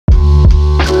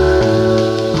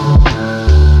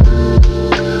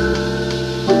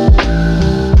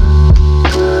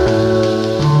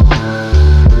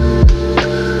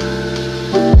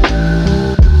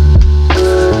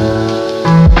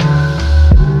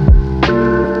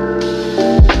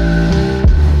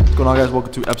going on, guys?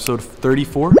 Welcome to episode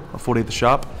 34 of Full Day at the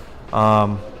Shop.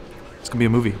 It's gonna be a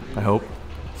movie, I hope.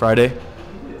 Friday.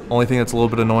 Only thing that's a little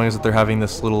bit annoying is that they're having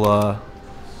this little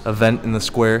event in the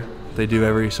square they do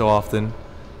every so often.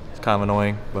 It's kind of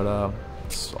annoying, but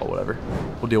it's all whatever.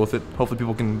 We'll deal with it. Hopefully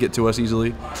people can get to us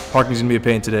easily. Parking's gonna be a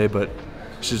pain today, but it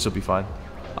should still be fine.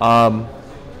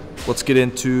 Let's get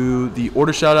into the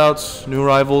order shoutouts, new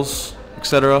arrivals,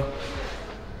 etc.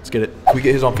 Let's get it. Can we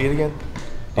get his on feed again?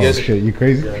 Oh shit, you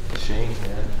crazy? Yeah. Shane,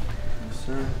 man. Yes,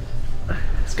 sir.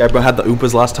 This guy, bro, had the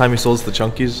Oompas last time he sold us the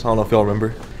Chunkies. I don't know if y'all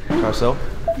remember. Carousel?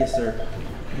 Yes, sir.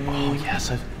 Oh, yes.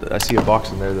 I see a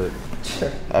box in there that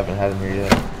I haven't had in here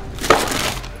yet.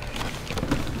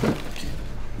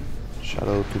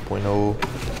 Shadow 2.0.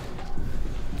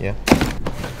 Yeah.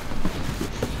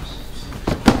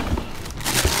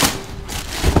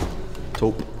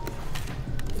 Taupe.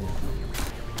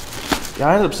 Yeah,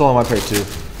 I ended up selling my pair too.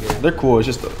 Yeah. They're cool. It's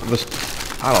just,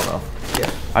 I don't know.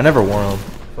 Yeah. I never wore them.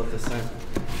 About the same.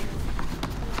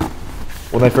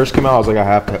 When they first came out, I was like a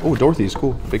half pair. Oh, Dorothy's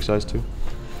cool. Big size too.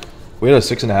 We had a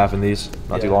 6.5 in these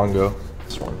not too long ago.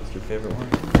 This one. What's your favorite one?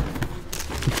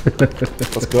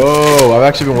 Let's go.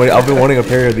 I've been wanting a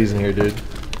pair of these in here, dude.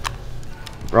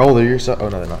 Raul, they're your size. Oh,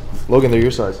 no, they're not. Logan, they're your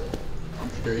size.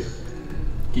 I'm straight.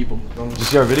 Keep them. Did you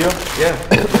see our video? Yeah.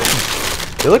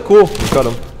 They look cool. We cut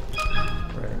them.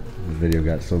 The video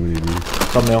got so many views.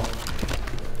 Thumbnail.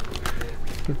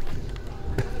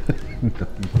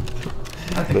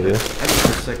 I think they're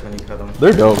sick when you cut them.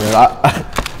 They're dope, man.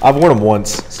 I've worn them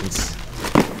once since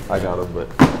I got them, but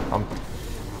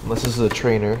unless this is a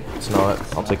trainer, it's not.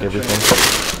 I'll take everything.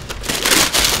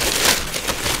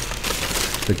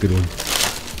 It's a good one.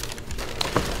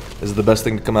 This is the best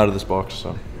thing to come out of this box,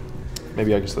 so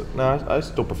maybe I guess I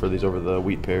still prefer these over the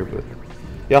wheat pair, but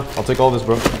yeah, I'll take all this,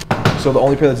 bro. So the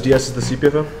only pair that's DS is the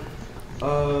CPFM?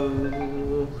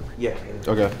 Yeah.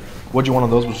 Okay. What'd you want on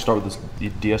those? We'll start with the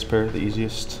DS pair, the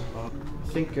easiest. I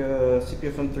think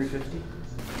CPFM 350.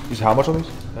 These how much on these?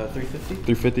 350.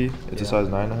 350. It's a size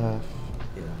 9.5.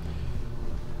 Yeah.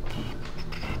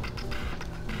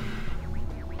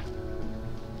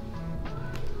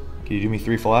 Can you do me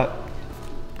 3 flat?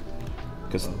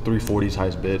 Because 340 is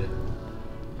highest bid.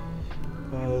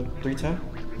 310.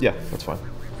 Yeah, that's fine.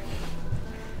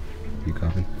 You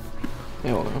copy?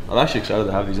 Yeah, well, I'm actually excited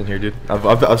to have these in here, dude.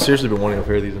 I've seriously been wanting a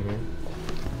pair of these in here.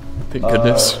 Thank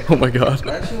goodness. Oh my god.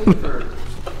 Actually, if you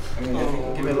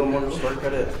can give me a little more store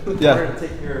credit. Yeah. I'm to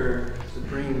take your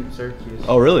Supreme Syracuse.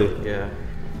 Oh, really? Yeah.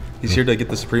 He's here to get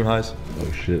the Supreme highs.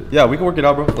 Oh shit. Yeah, we can work it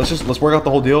out, bro. Let's work out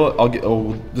the whole deal.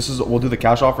 We'll do the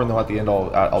cash offer, and then at the end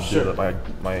I'll Sure. do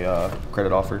my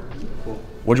credit offer. Cool.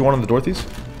 What'd you want on the Dorothy's?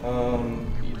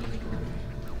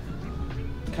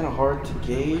 Kind of hard to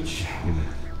gauge.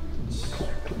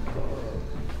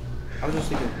 I was just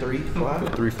thinking 3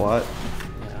 flat. 3 flat.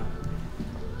 Yeah.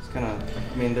 It's kind of.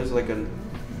 I mean, there's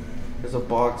a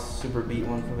box Super Beat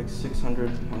one for like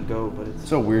 600 on Go, but it's.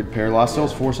 It's a weird pair. Last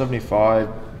sale's 475.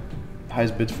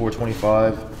 Highest bid's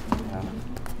 425. Yeah.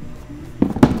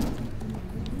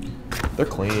 They're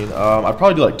clean. I'd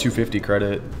probably do like 250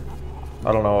 credit.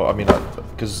 I don't know. I mean,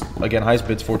 because again, highest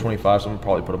bid's 425, so I'm gonna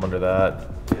probably put them under that.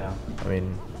 Yeah. I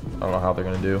mean, I don't know how they're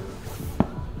gonna do.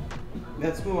 Yeah,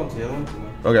 let's move on to the other one.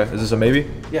 Okay, is this a maybe?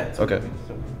 Yeah. It's Okay. maybe,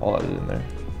 so. I'll add it in there.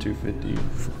 250.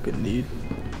 Fucking need.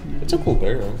 It's a cool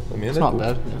pair, man. I mean, It's they're not cool.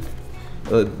 bad.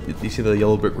 Yeah. You see the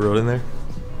yellow brick road in there?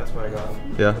 That's what I got.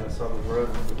 Yeah. I saw the road.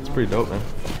 It's pretty dope, man.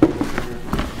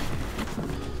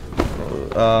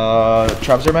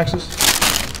 Travis Air Maxes?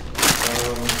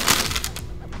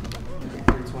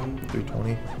 320.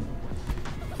 320.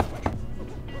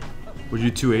 Would you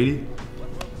do 280?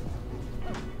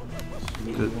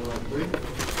 Good.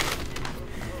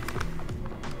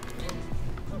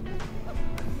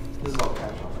 This is all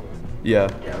cash off. Yeah.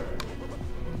 Yeah.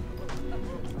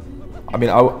 I mean,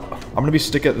 I'm gonna be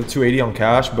stick at the 280 on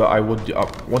cash, but I would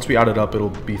once we add it up, it'll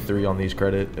be 3 on these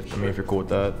credit. If you're cool with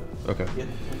that. Okay. Yeah.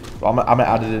 Well, I'm gonna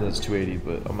add it in as 280,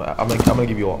 but I'm gonna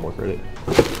give you a lot more credit.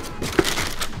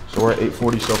 So we're at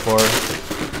 840 so far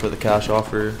for the cash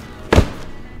offer.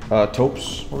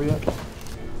 Taupes, where we at?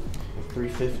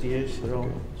 350-ish. They're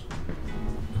all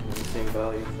the same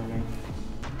value for me.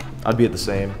 I'd be at the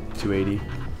same 280.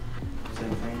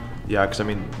 Same thing. Yeah, because I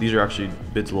mean these are actually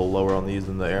bids a little lower on these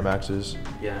than the Air Maxes.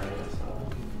 Yeah. I guess.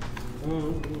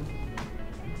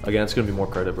 Again, it's gonna be more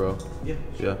credit, bro. Yeah.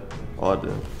 Yeah, I'll add it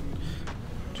in.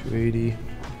 280.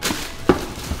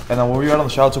 And then what were you at on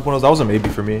the shout out 2.0s? That was a maybe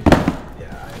for me.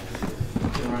 Yeah.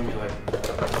 It can run me like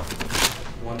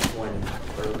 120.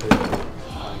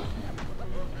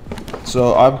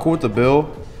 So I'm cool with the bill.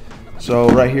 So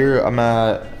right here I'm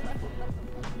at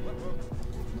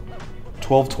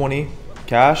 1220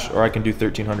 cash, or I can do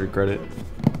 1300 credit.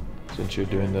 Since you're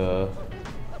doing the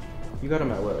You got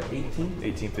them at what, like 18?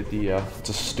 1850, yeah. It's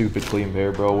a stupid clean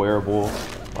pair, bro. Wearable,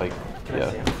 like, Can I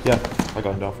yeah, see 'em? yeah. I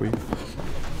got them down for you.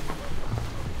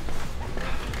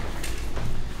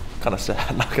 Kind of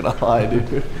sad, not gonna lie,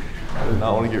 dude. I did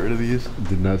not want to get rid of these.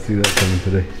 Did not see that coming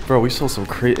today. Bro, we sold some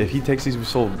crazy. If he takes these, we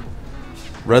sold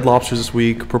red lobsters this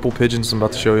week, purple pigeons. I'm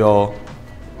about to show y'all,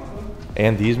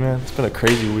 and these, man. It's been a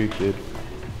crazy week, dude.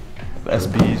 The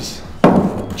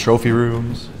SBs, trophy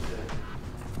rooms,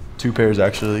 2 pairs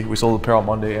actually. We sold a pair on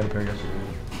Monday and a pair yesterday.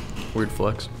 Weird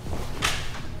flex.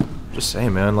 Just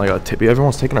saying, man. Like,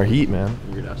 everyone's taking our heat, man.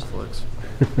 Weird ass flex.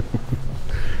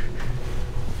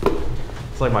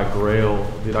 It's like my grail,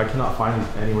 dude. I cannot find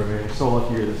these anywhere, man. You're so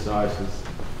lucky you're this size, because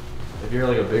if you're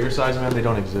like a bigger size, man, they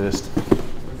don't exist. I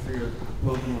figured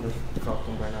Logan would have dropped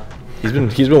them by now. He's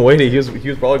been waiting. He was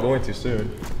probably going to soon.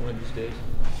 One of these days.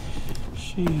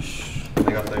 Sheesh.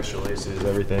 They got the extra laces,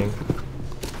 everything.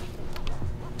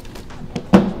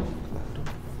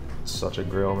 Such a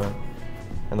grail, man.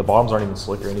 And the bottoms aren't even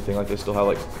slick or anything. Like, they still have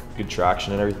like good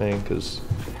traction and everything, because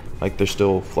like they're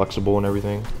still flexible and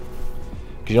everything.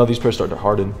 Because you know these pairs start to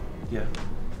harden. Yeah.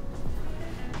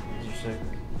 These are sick.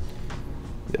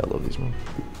 Yeah, I love these, man.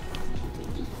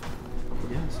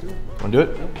 Yeah, let's do it. Wanna do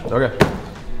it? Okay.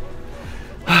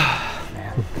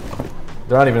 Man.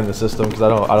 They're not even in the system because I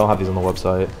don't have these on the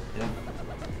website. Yeah.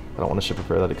 I don't want to ship a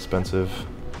pair that expensive.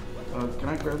 Can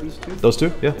I grab these two? Those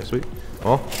two? Yeah, sweet.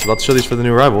 Well, I was about to show these for the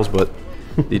new arrivals, but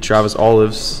the Travis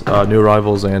Olives new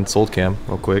arrivals and sold cam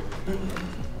real quick.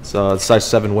 It's size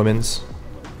 7 women's.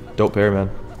 Dope pair, man.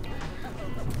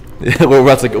 Yeah, we're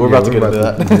about to get into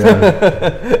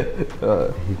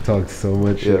that. He talked so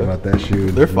much shit Yeah. about that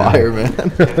shoe. They're fire, man.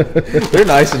 They're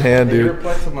nice in hand, Hey, you dude.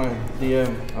 replied to my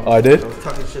DM. Oh, I did? I was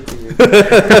talking shit to you.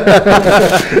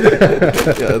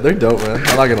 Yeah, they're dope, man.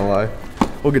 I'm not gonna lie.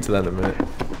 We'll get to that in a minute.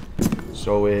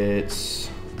 So it's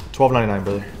 $12.99,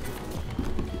 brother.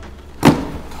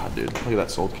 God, dude, look at that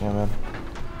sold cam, man.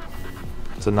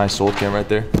 It's a nice sold cam right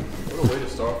there. What a way to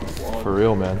start the vlog. For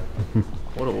real, man.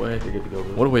 What a way. You're good to go,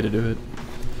 brother. What a way to do it.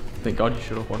 Thank God you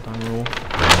shut up one time rule.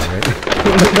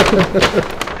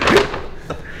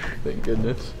 Thank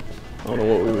goodness. I don't know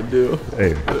what we would do.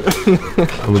 Hey,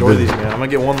 Enjoy these, man. I'm gonna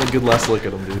get one good last look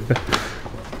at them, dude.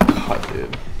 God,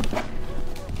 dude.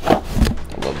 I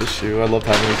love this shoe. I love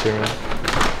having these here, man.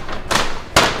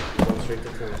 Going straight to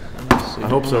trade. I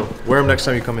hope so. Wear them next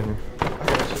time you come in here.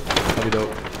 That'd be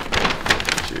dope.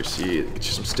 Get you your seat. Get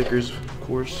you some stickers, of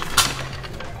course.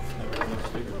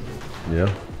 Yeah.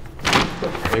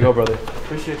 There you go, brother.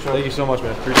 Appreciate you. Thank you so much,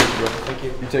 man. Appreciate you, bro. Thank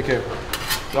you. You take care.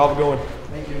 Y'all have a good one.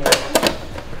 Thank you, man.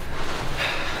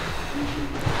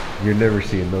 You're never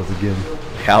seeing those again.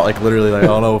 Yeah, like literally, like I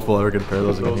don't know if we'll ever get a pair of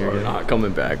those again Those here are again. not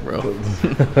coming back, bro.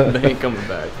 They ain't coming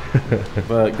back.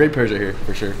 But great pairs are here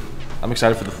for sure. I'm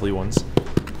excited for the flea ones.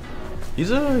 He's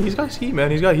got heat,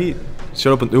 man. He's got heat.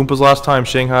 Showed up in Oompa's last time,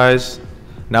 Shanghai's.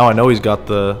 Now I know he's got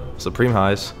the Supreme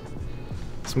highs.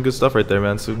 Some good stuff right there,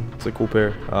 man. So it's a cool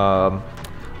pair.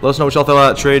 Let us know what y'all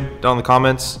thought of that trade down in the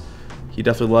comments. He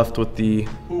definitely left with the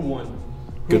Who won?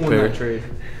 good Who won pair. that trade?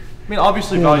 I mean,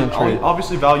 obviously, Who won that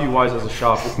trade? value-wise as a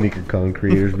shop. Sneaker con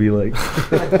creators be like,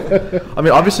 I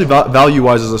mean, obviously,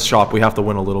 value-wise as a shop, we have to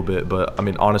win a little bit. But I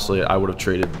mean, honestly, I would have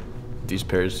traded these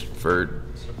pairs for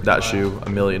that shoe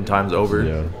a million times over,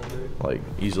 yeah. like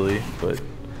easily. But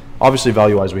obviously,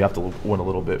 value-wise, we have to win a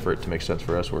little bit for it to make sense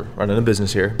for us. We're running a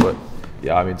business here, but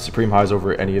yeah, I mean, Supreme highs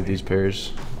over any of these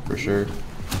pairs for sure.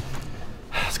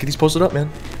 Let's get these posted up, man.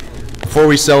 Before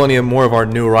we sell any more of our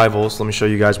new arrivals, let me show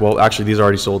you guys. Well, actually, these are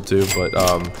already sold too, but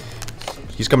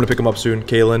he's coming to pick them up soon.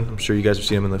 Kalen, I'm sure you guys have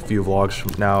seen him in a few vlogs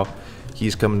from now.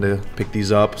 He's coming to pick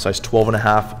these up, size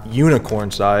 12.5, unicorn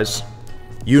size.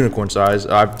 Unicorn size.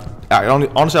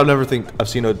 Honestly, I've never think I've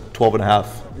seen a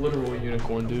 12.5. Literal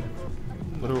unicorn, dude.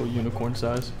 Literal unicorn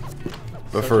size.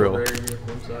 But Such for a real. rare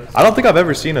unicorn size. I don't think I've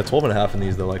ever seen a 12.5 in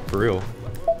these though, like for real.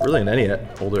 Really in any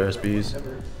older SBs.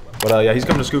 But yeah, he's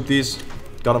coming to scoop these.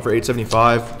 Got them for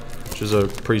 $8.75, which is a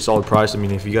pretty solid price. I mean,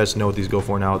 if you guys know what these go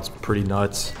for now, it's pretty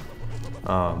nuts.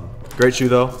 Great shoe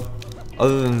though.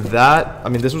 Other than that, I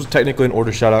mean, this was technically an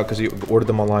order shout out because he ordered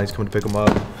them online. He's coming to pick them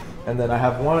up. And then I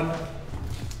have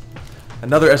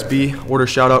another SB order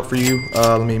shout out for you.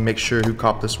 Let me make sure who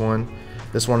copped this one.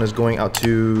 This one is going out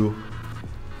to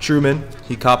Truman.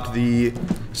 He copped the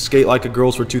Skate Like a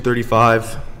Girls for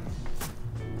 $235.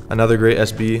 Another great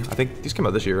SB. I think these came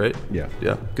out this year, right? Yeah.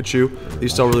 Yeah, good shoe.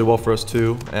 These sell really well for us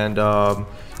too. And yeah,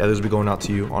 those will be going out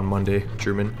to you on Monday,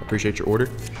 Truman. Appreciate your order.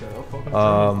 Shout out fucking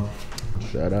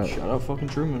Shout out. Shout out fucking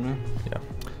Truman, man. Yeah.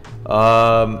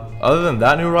 Other than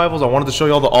that new arrivals, I wanted to show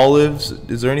you all the olives.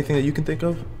 Is there anything that you can think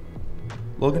of,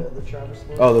 Logan? The Travis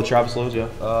Lowe. Oh, the Travis Lowe's, yeah.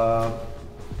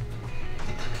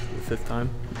 Fifth time.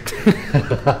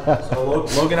 So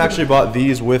Logan actually bought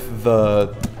these with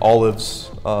the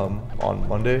olives on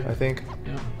Monday, I think.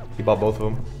 Yeah. He bought both of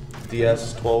them.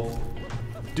 DS 12.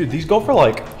 Dude, these go for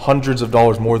like hundreds of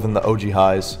dollars more than the OG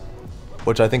highs,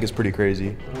 which I think is pretty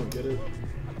crazy. I don't get it.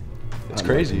 It's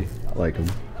crazy. I like them,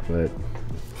 but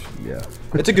yeah.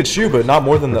 It's a good shoe, but not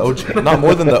more than the OG. Not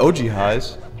more than the OG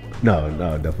highs. No,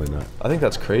 definitely not. I think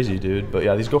that's crazy, dude. But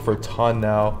yeah, these go for a ton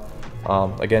now.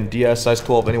 Again, DS size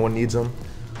 12. Anyone needs them,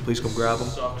 please come grab them.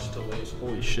 Sucks to lace.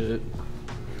 Holy shit.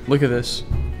 Look at this.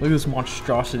 Look at this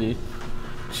monstrosity.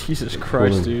 Jesus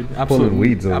Christ, dude. Pulling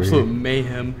weeds over absolute here.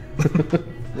 mayhem.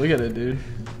 Look at it, dude.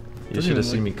 You should have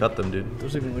seen me cut them, dude.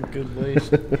 Doesn't even look good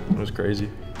lace. It was crazy.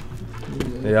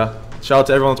 Yeah. Shout out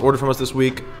to everyone that's ordered from us this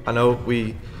week. I know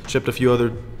we shipped a few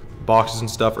other boxes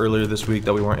and stuff earlier this week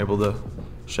that we weren't able to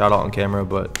shout out on camera,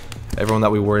 but everyone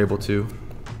that we were able to,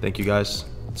 thank you guys.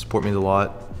 Support means a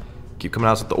lot. Keep coming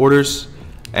out with the orders.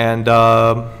 And do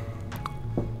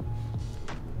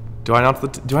I announce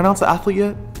the athlete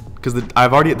yet? Because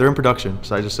they're in production.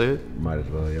 Should I just say it? Might as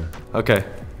well, yeah. Okay.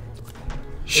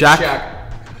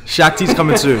 Shaq T's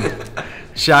coming soon.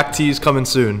 Shaq T's coming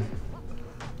soon.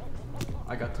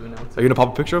 I got to announce Are you gonna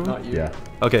pop a picture of him? Not you. Yeah.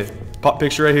 Okay, pop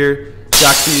picture right here.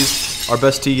 Shaq T's, our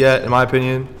best tee yet, in my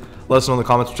opinion. Let us know in the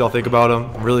comments what y'all think about them.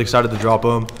 I'm really excited to drop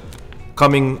them.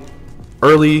 Coming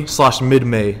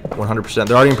early/mid-May, 100%.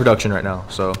 They're already in production right now,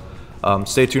 so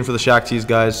stay tuned for the Shaq Tees,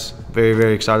 guys. Very,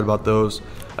 very excited about those.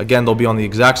 Again, they'll be on the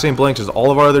exact same blanks as all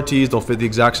of our other tees. They'll fit the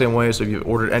exact same way, so if you've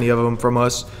ordered any of them from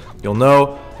us, you'll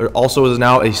know. There also is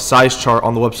now a size chart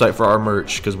on the website for our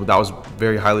merch, because that was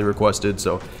very highly requested.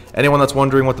 So anyone that's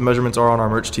wondering what the measurements are on our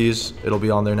merch tees, it'll be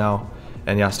on there now.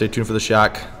 And yeah, stay tuned for the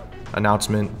Shaq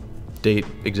announcement date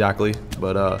exactly.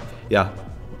 But yeah,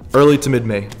 early to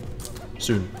mid-May,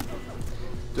 soon.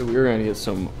 Dude, we're gonna get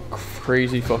some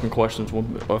crazy fucking questions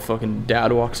when a fucking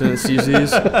dad walks in and sees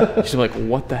these. She's like,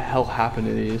 what the hell happened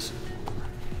to these?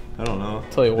 I don't know.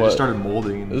 Tell you They what. just started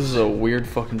molding. This is a weird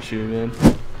fucking shoe, man.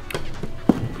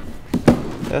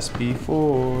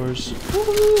 SB4s.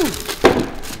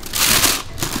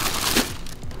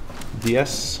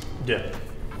 DS. Yeah.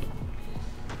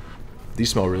 These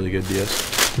smell really good, DS.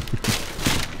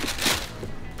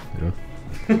 Yeah.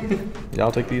 Yeah,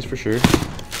 I'll take these for sure.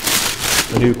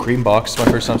 The new cream box. My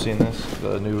first time seeing this.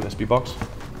 The new SB box.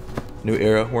 New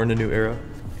era. We're in a new era.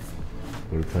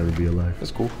 What a time to be alive.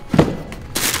 That's cool.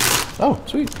 Oh,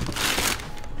 sweet.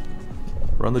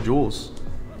 Run the jewels.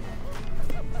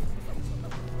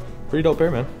 Pretty dope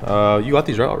pair, man. You got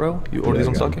these right, Ro? You ordered these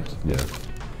on StockX? Yeah.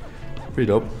 Pretty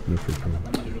dope. No free promo.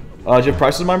 Do you have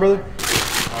prices in mind, brother?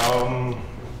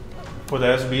 For the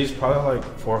SBs, probably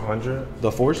like 400.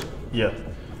 The fours? Yeah.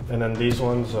 And then these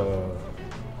ones,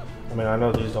 I mean, I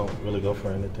know these don't really go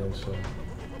for anything, so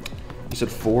You said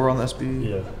 4 on the SB?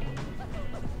 yeah.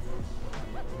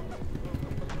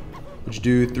 Would you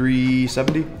do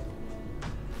 370?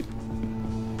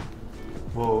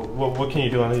 Well, what can you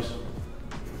do on these?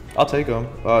 I'll take them.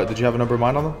 Did you have a number in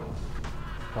mind on them?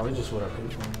 Probably just what I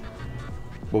paid for.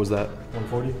 What was that?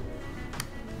 140.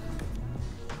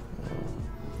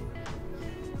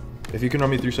 If you can run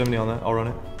me 370 on that, I'll run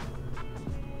it.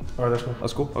 All right, that's cool.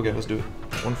 That's cool. Okay, let's do it.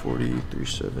 140,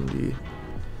 370,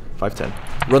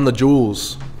 510. Run the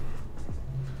jewels.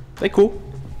 They cool.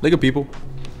 They good people.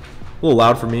 A little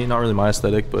loud for me. Not really my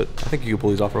aesthetic, but I think you can pull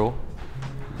these off, roll.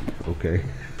 Okay.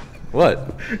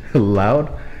 What?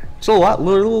 Loud? It's a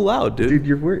little loud, dude. Dude,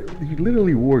 you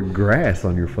literally wore grass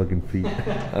on your fucking feet.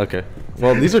 Okay.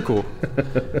 Well, these are cool.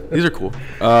 These are cool.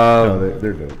 No,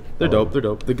 they're dope. They're dope. They're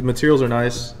dope. The materials are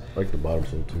nice. I like the bottom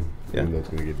sole too. Yeah. Even though it's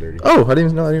gonna get dirty. Oh, I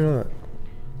didn't even know that.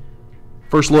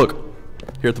 First look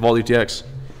here at the Vault UTX.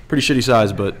 Pretty shitty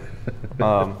size, but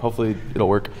hopefully it'll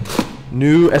work.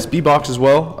 New SB box as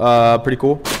well. Pretty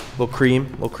cool. Little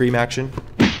cream action.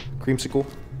 Creamsicle.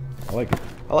 I like it.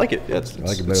 I like it. Yeah, it's I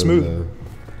like it better smooth. than the,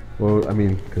 well, I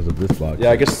mean, because of this box.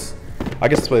 Yeah, I guess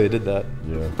that's why they did that.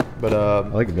 Yeah. But I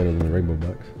like it better than the rainbow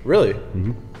box. really,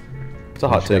 Mm-hmm. it's a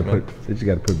hot take, man. They just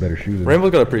gotta put better shoes in.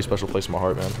 Rainbow's got a pretty special place in my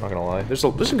heart, man. Not gonna lie. There's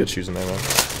some good shoes in there, man.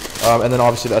 And then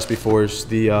obviously the SB4s,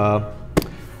 the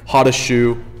hottest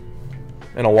shoe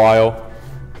in a while.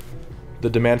 The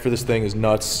demand for this thing is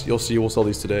nuts. You'll see. We'll sell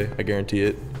these today. I guarantee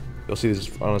it. You'll see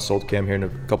these on a sold cam here in a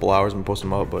couple hours. I'm gonna post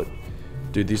them up. But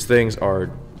dude, these things are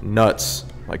nuts.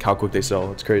 Like how quick they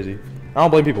sell. It's crazy. I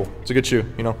don't blame people. It's a good shoe.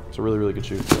 You know, it's a really, really good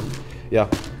shoe. So, yeah.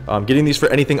 Getting these for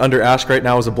anything under ask right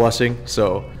now is a blessing.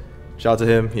 So Shout out to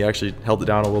him. He actually held it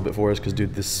down a little bit for us because,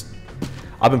 dude,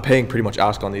 I've been paying pretty much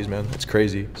ask on these, man. It's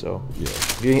crazy. So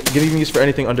getting these for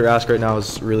anything under ask right now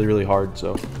is really, really hard.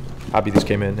 So happy these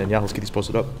came in, and yeah, let's get these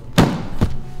posted up.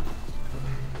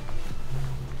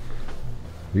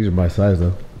 These are my size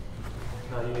though.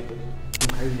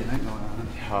 Crazy night going on.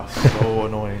 Yeah, so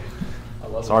annoying.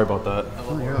 Sorry about that.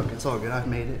 Oh, you're okay. It's all good. I've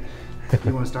made it.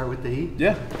 You want to start with the heat?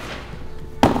 Yeah.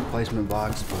 Placement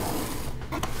box.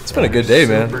 It's been a good day,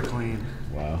 man. Super clean.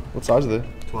 Wow. What size are they?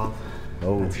 12.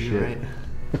 Oh That's shit. you, right?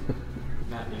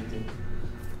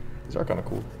 These are kind of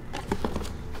cool.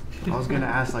 I was gonna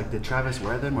ask, like, did Travis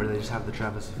wear them, or do they just have the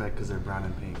Travis effect because they're brown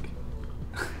and pink?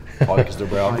 Probably because they're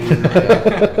brown. Oh,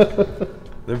 yeah.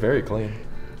 They're very clean.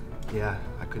 Yeah,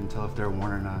 I couldn't tell if they're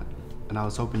worn or not. And I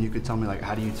was hoping you could tell me, like,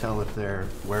 how do you tell if they're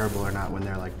wearable or not when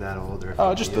they're like that old? Or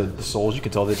if Just the soles. You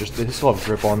can tell they still have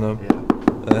grip on them. Yeah.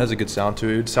 And it has a good sound to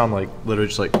it. It would sound like literally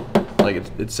just like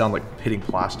it'd sound like hitting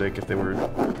plastic if they were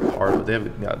hard. But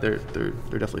they're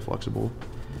definitely flexible.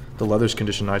 The leather's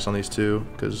conditioned nice on these too,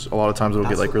 because a lot of times it'll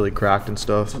get like really cracked and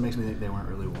stuff. So it makes me think they weren't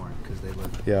really worn because they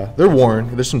look. Yeah, they're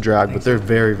worn. There's some drag, but they're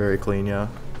very, very clean. Yeah.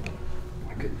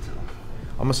 I couldn't tell.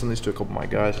 I'm gonna send these to a couple of my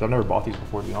guys. I've never bought these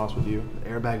before, to be honest with you. The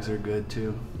airbags are good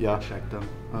too. Yeah. I checked them.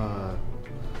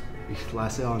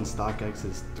 Last sale on StockX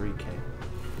is $3K.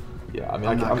 Yeah, I mean,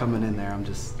 I'm not coming in there. I'm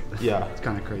just. Yeah. It's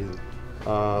kind of crazy.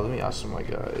 Let me ask some of my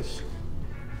guys.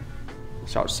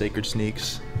 Shout out Sacred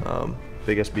Sneaks,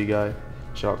 big SB guy.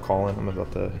 Shout out Colin. I'm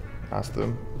about to ask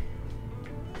them.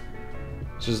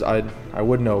 It's just I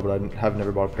would know, but I have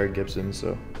never bought a pair of Gibsons.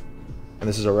 So, and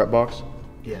this is a rep box.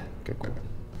 Yeah. Okay, cool.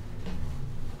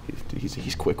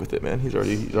 He's quick with it, man. He's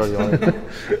already on it.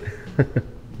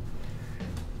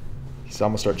 He said, I'm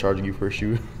gonna start charging you for a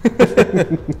shoe.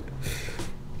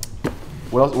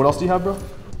 What else do you have, bro?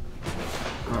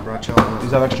 I brought y'all.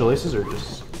 These have extra laces or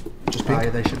just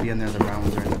pink? They should be in there. The brown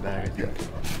ones are in the bag, I think.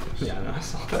 Yeah, no, I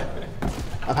saw that.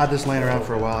 I've had this laying around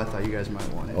for a while. I thought you guys might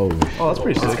want it. Oh, Oh, that's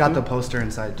pretty sick. It's got the dude. poster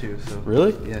inside too. So.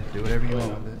 Really? Yeah. Do whatever you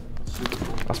want with it. Super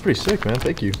cool. That's pretty sick, man.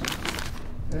 Thank you.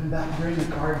 And back during the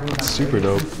car, we had Super ratings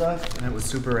dope. And stuff, and it was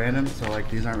super random. So like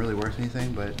these aren't really worth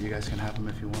anything, but you guys can have them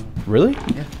if you want. Really?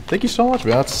 Yeah. Thank you so much,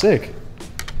 man. That's sick.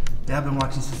 Yeah, I've been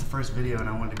watching since the first video, and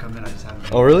I wanted to come in. I just haven't.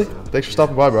 Oh, really? So, Thanks for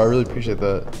stopping by, bro. I really appreciate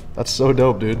that. That's so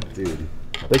dope, dude. dude.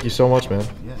 Thank you so much, man.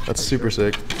 Yeah, That's for super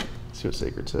sure. sick. Let's see what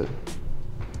Sacred said.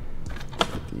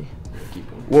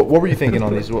 What were you thinking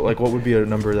on these? What would be a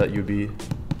number that you'd be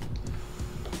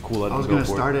cool letting I was go gonna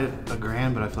for? start at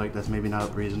 $1,000, but I feel like that's maybe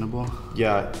not reasonable.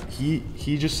 Yeah, he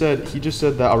just said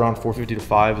that around 450 to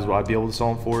 5 is what I'd be able to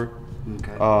sell them for.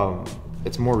 Okay.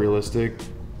 It's more realistic.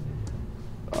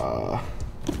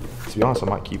 To be honest, I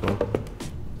might keep them.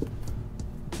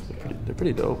 They're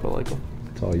pretty dope. I like them.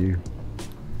 It's all you.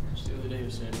 Just the other day, you were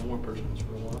saying no more personals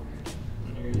for a while.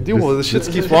 Dude, well, this shit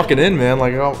keeps walking in, man.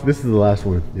 Like, oh, This is the last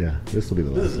one. Yeah, this will be the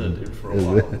last This is one. it, dude, for a Is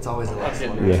while. it? It's always the last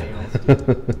one. Yeah.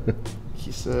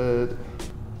 he said.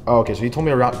 Oh, okay. So he told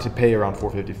me to pay around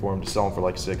 450 for him to sell them for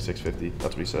like 650.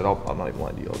 That's what he said. I'm not even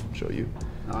lying to you. I'll show you.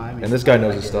 No, I mean, And this guy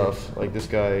knows I his get stuff. Like this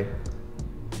guy.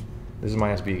 This is my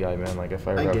SB guy, man. Like if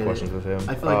I I ever have get questions it. with him.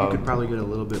 I feel like you could probably get a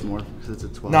little bit more because it's a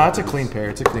 12. Nah, it's a clean pair.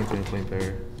 It's a clean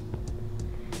pair.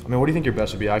 I mean, what do you think your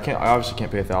best would be? I obviously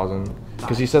can't pay 1,000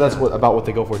 because he said that's about what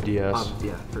they go for DS.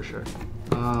 Yeah, for sure.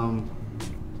 I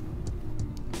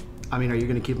mean, are you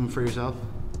gonna keep them for yourself?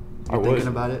 I You're would. thinking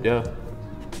about it? Yeah.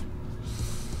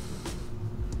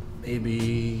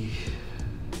 Maybe.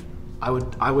 I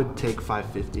would take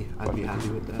 550. I'd be happy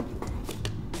with that.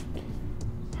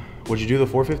 Would you do the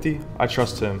 450? I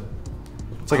trust him.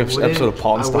 It's like I an wouldn't- episode of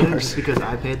Pawn I wouldn't just Stars. because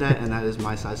I paid that and that is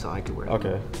my size, so I could wear it.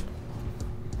 Okay.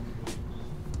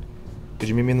 Could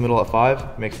you meet me in the middle at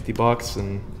 5? Make $50,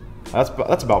 and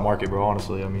that's about market, bro.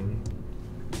 Honestly, I mean,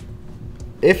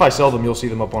 if I sell them, you'll see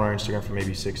them up on our Instagram for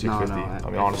maybe 650. No, I I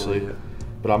mean, feel honestly, you.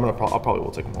 but I probably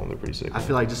will take them home. They're pretty sick. I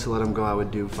feel like just to let them go, I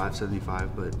would do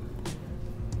 575, but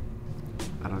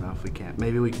I don't know if we can't.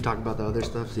 Maybe we can talk about the other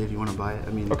stuff, see if you want to buy it.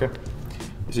 I mean, Okay.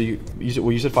 So you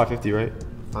said 550, right?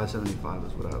 575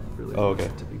 is what I would really Oh, want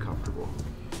okay. to be comfortable.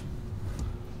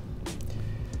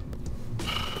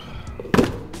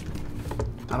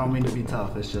 I don't mean to be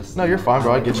tough. It's just No, you're fine,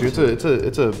 bro. I get you. It's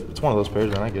It's one of those pairs,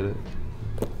 man. I get it.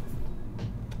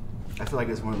 I feel like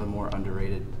it's one of the more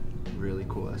underrated, really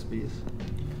cool SBs.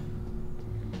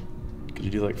 Could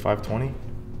you do like 520?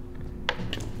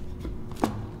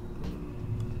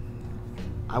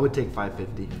 I would take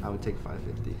 550. I would take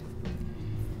 550.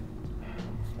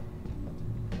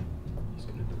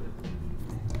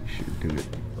 Shoot, do it.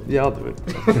 Yeah, I'll do it.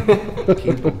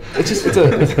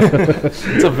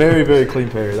 It's a very, very clean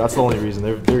pair. That's the only reason.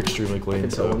 They're extremely clean.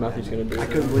 So what So Matthew's gonna do. I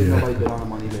couldn't believe nobody bid on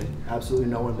him on eBay. Absolutely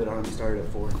no one bid on him. He started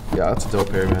at 4. yeah, that's a dope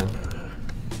pair, man.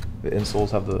 The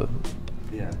insoles have the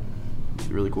Yeah.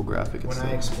 really cool graphic. and When I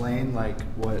stuff. explain like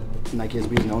what Nike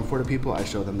SB is known for to people, I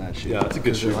show them that shoe. Yeah, it's a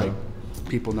good 'Cause shoe, they're, man. Like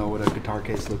people know what a guitar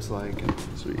case looks like. And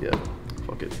Sweet, yeah.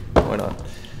 Fuck it. Why not?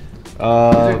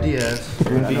 they're DS.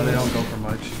 green I know they beanies. don't go for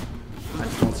much. I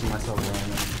just don't see myself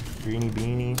wearing them.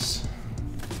 Greeny beanies.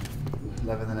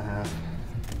 11.5.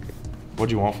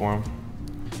 What'd you want for them?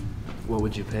 What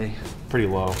would you pay? Pretty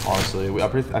low, honestly. I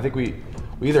think we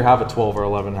either have a 12 or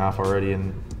 11.5 already,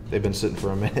 and they've been sitting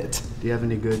for a minute. Do you have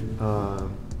any good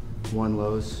 1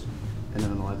 lows and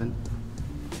then an 11?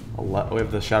 We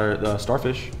have the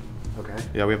Starfish. Okay.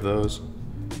 Yeah, we have those.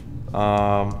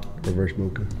 Reverse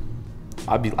mocha.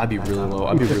 I'd be really low.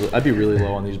 I'd be really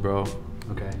low on these, bro.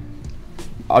 Okay.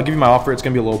 I'll give you my offer. It's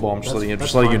gonna be a low ball. I'm just That's- letting you,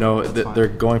 that's just letting you fine. know That's that fine. they're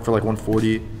going for like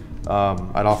 140.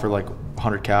 I'd offer like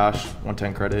 100 cash,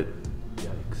 110 credit. Yikes.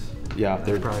 Yeah, I'd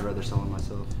they're probably rather sell them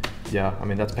myself. yeah. I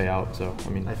mean that's payout. So I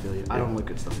mean. I feel you. yeah. I don't look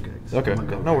at StockX. Okay, I'm a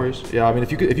go no guy. worries. Yeah, I mean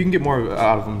if you can get more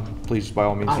out of them, please by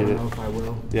all means I get don't it. know if I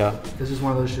will. Yeah. This is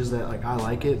one of those shoes that like I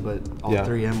like it, but all Yeah.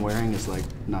 3 I'm wearing is like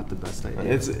not the best idea.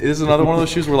 It is another one of those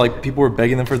shoes where like people were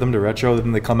begging them for them to retro,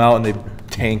 then they come out and they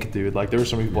tank, dude. Like there were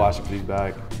so many people asking for these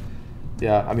back.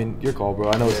 Yeah, I mean your call,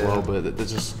 bro. I know it's Yeah. low, but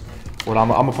it's just what I'm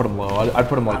gonna put them low. I'd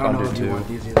put them like I don't know under if you 2. want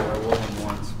these either. I wore them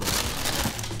once,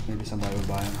 but maybe somebody would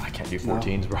buy them. I can't do No?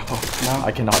 14s, bro. No?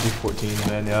 I cannot do 14s,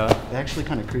 man. Yeah. They actually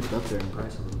kind of creeped up there in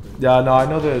price a little bit. Yeah, no, I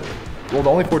know that. Well, the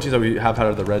only 14s that we have had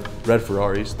are the red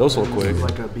Ferraris. Those look This quick. is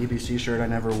like a BBC shirt I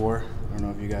never wore. I don't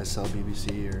know if you guys sell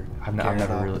BBC or. I've care at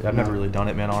never all. really, I've never No. really done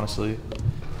it, man. Honestly,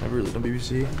 never really done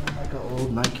BBC. Like an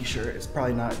old Nike shirt. It's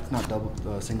probably not. It's not double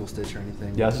single stitch or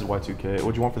anything. Yeah, this is Y2K.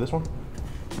 What'd you want for this one?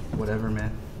 Whatever,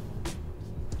 man.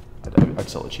 I'd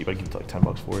sell it cheap. I'd give it like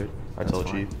 $10 for it. I'd That's sell it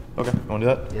fine. cheap. Okay, you wanna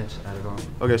do that? Yeah, just add it on.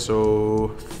 Okay, so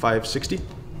 560,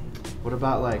 What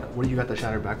about like? What do you got the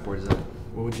shattered backboard? Is that?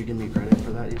 What would you give me credit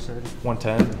for that? You said.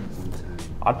 110. 110.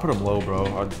 I'd put them low, bro.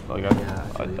 Yeah, I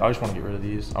feel you. I just want to get rid of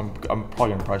these. I'm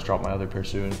probably gonna price drop my other pair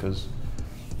soon because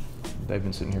they've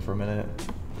been sitting here for a minute.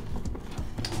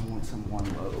 I want some 1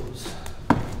 lows.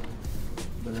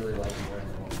 Literally like wearing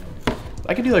 1 lows.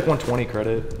 I could do like 120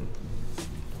 credit.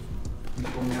 You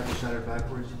only have the shattered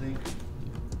backboards, you think?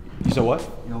 You said what?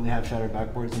 You only have shattered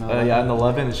backboards in Yeah, in the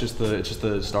 11, it's just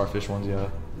the Starfish ones. Yeah,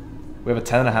 we have a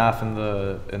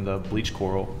 10.5 in the bleach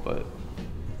coral, but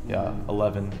yeah,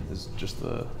 11 is just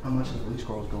the. How much is bleach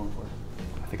corals going for?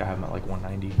 I think I have them at like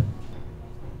 190.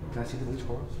 Can I see the bleach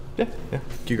corals? Yeah, yeah.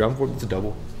 Can you grab them for me? It's a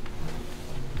double.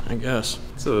 I guess.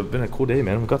 It's been a cool day,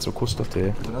 man. We've got some cool stuff today.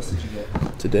 What else did you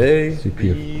get? Today,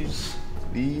 CPF.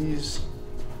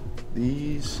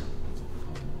 these,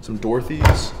 some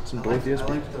Dorothy's, some Dorothy I SP.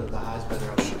 like the highs better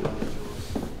on the jewels.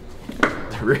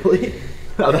 Really?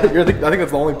 I think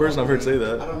that's the only person I've heard say I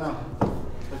that. don't know.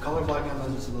 The color blocking on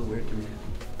those is a little weird to me.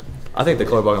 I think the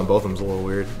color block on both of them is a little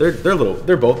weird.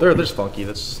 They're just funky.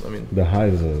 That's, I mean, The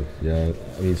highs are, yeah.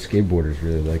 I mean, skateboarders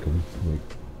really like them. Like,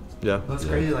 yeah. That's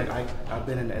crazy. Like I've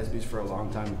been in SBs for a long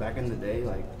time. Back in the day,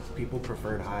 like people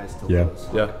preferred highs to Yeah. lows.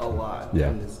 Yeah. Like, a lot. Yeah.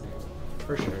 And it's-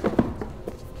 for sure.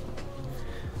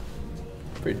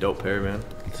 Pretty dope pair, man.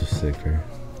 it's a sick pair.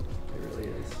 It really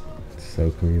is. It's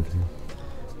so clean too.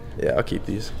 Yeah, I'll keep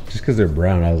these. Just because they're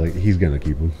brown, I was like, he's gonna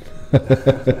keep them.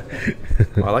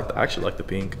 I actually like the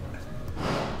pink.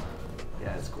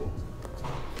 Yeah, it's cool.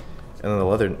 And then the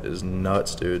leather is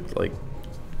nuts, dude. Like,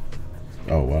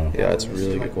 Oh wow. yeah, it's When you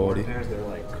really see, good like, quality. Pairs, they're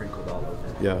like crinkled all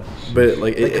over. Yeah, but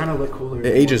like They it kind of look cooler. it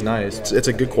ages nice. Yeah, It's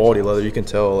a good quality leather. You can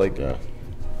tell. Like, Yeah.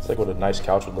 it's like what a nice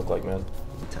couch would look like, man.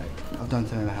 Tight. I've done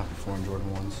 10.5 before in Jordan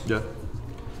 1s. Yeah.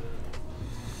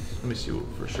 Let me see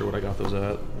for sure what I got those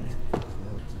at.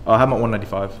 I have them at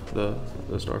 195.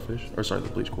 The Starfish, or sorry, the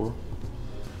bleach coral.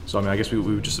 So I mean, I guess we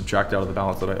would just subtract out of the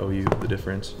balance that I owe you the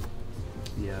difference.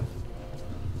 Yeah.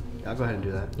 I'll go ahead and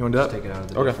do that. You want to do that? Just take it out of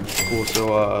the Okay, difference. cool.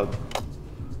 So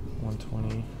 120,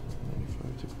 95,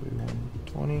 take away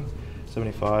 120,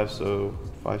 75. So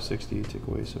 560, take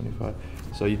away 75.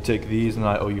 So you take these, and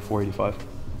I owe you 485.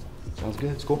 Sounds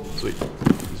good. It's cool. Sweet.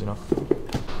 Easy enough.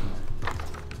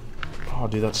 Oh,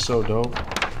 dude, that's so dope.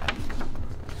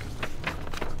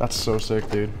 That's so sick,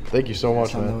 dude. Thank you so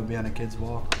much, Something that man. would be on a kid's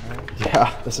wall. Right?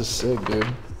 Yeah, this is sick, dude.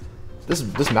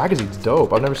 This magazine's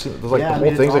dope. I've never seen. There's like Yeah, the I whole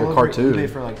mean, it's thing's like all a over cartoon. eBay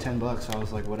for like $10, so I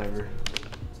was like, whatever.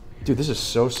 Dude, this is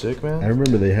so sick, I man.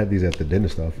 remember they had these at the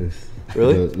dentist office.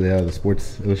 Really? The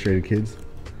Sports Illustrated kids.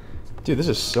 Dude, this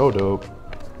is so dope.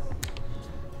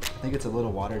 think it's a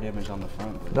little water damage on the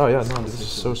front. But No, yeah, no, this is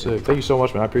so sick. Thank you so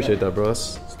much, man. I appreciate that, bro.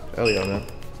 That's hell yeah, man.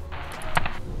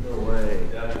 No way.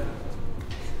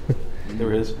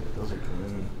 There it is. Those are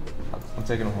clean. I'm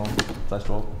taking them home. Size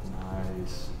 12.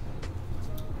 Nice.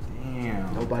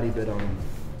 Damn. Nobody bid on them.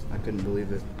 I couldn't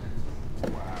believe it.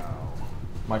 Wow.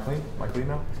 Am I clean? Am I clean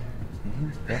now?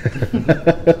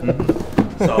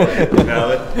 Solid.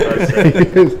 Valid.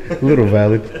 A little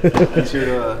valid. He's here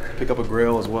to pick up a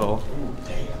grail as well.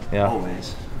 Yeah.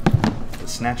 Always. The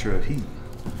snatcher of heat.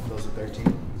 Those are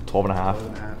 13. 12 and a half. 12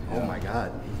 and a half. Oh my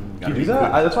god. Can you do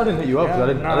that? That's why I didn't hit you up, because I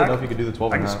didn't know if you could do the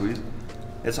 12 I and a can half. squeeze.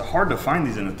 It's hard to find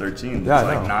these in a 13. Yeah, It's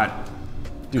I like know. not.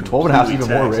 Dude, 12 and a half is even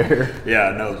more completely rare. taxed.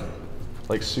 Yeah, no.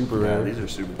 Like super Yeah, rare. these are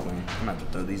super clean. I'm gonna have to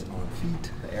throw these on feet.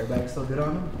 The airbag's still good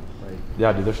on them? Like,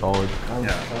 Yeah, dude, they're solid.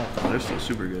 Yeah, oh, they're still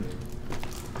super good.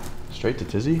 Straight to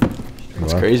Tizzy?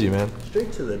 That's Wow. crazy, man.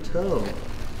 straight to the toe.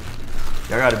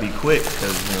 Y'all gotta be quick,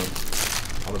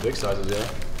 because, On the big sizes, yeah.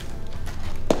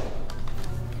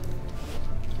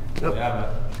 Yep. Yeah,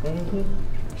 man.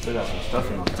 still got some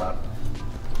stuffing on top.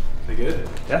 They good?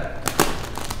 Yeah.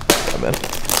 Yeah, man. Got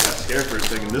scared for a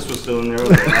second. This was still in there.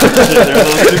 Like, they're a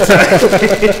little too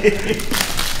tight.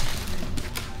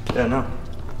 Yeah, no.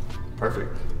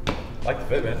 Perfect. Like the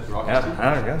fit, man. Yeah,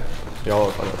 I don't know.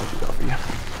 Y'all, I got what you got for you.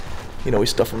 You know, we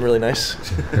stuff them really nice.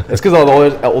 That's because all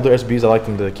the older SBs, I like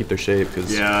them to keep their shape.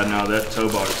 Cause Yeah, no, that toe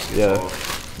box gets Yeah. all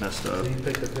messed up. You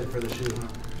picked the fit for the shoe, huh?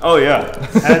 Oh, yeah.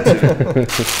 Had to.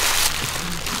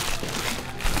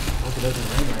 Hope it doesn't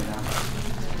rain right now.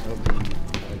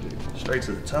 Straight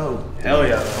to the toe. Hell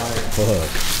yeah. Fuck.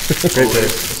 Great fit.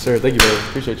 Yes, sir. Thank you, brother.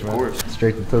 Appreciate you, man. Of course.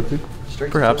 Straight to toe too.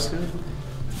 Perhaps.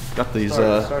 Got these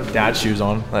dad shoes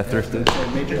on that I thrifted. It's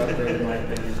a major upgrade in my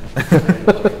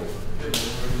opinion.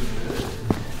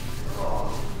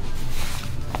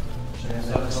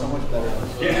 So much better.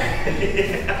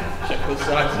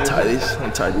 Untie these.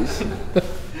 Untie these.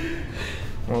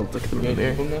 Well, look at them in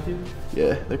there.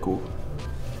 Yeah, they're cool.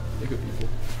 They're good people.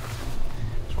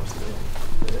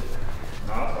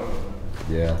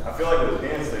 Yeah. I feel like with the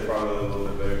pants, they probably look a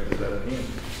little bit better because that pants,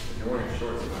 if you're wearing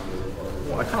shorts, it might be a little harder.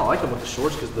 Well, I kind of like them with the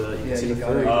shorts because you Yeah, can see you the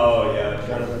gotta- fur. Oh, yeah.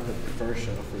 Gotta let the fur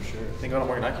show for sure. I think I'm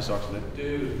wearing Nike socks today.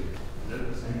 Dude, they're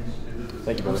the same.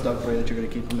 Thank you, I'm brother. stoked for you that you're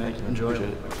gonna keep them enjoyable.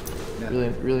 Appreciate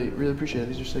it. Really appreciate it.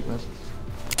 These are sick, man.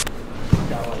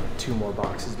 Got like 2 more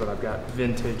boxes, but I've got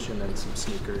vintage and then some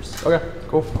sneakers. Okay,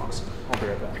 cool. Awesome. I'll be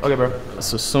right back. Okay, bro.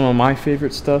 So some of my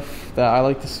favorite stuff that I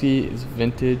like to see is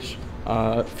vintage.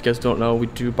 If you guys don't know, we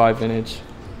do buy vintage.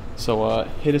 So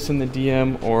hit us in the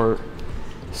DM or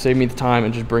save me the time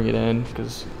and just bring it in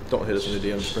because Don't hit us in the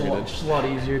DM. Just bring it in. it's a lot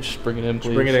easier. Just bring it in,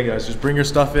 please. Bring it in, guys. Just bring your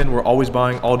stuff in. We're always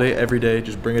buying all day, every day.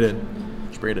 Just bring it in.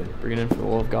 Just bring it in. Bring it in for the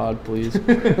love of God, please.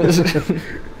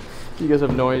 You guys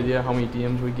have no idea how many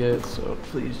DMs we get, so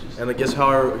please just. And guess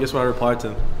what I replied to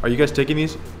them? Are you guys taking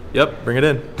these? Yep. Bring it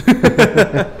in.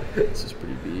 This is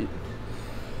pretty beat.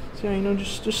 So yeah, you know,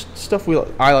 just stuff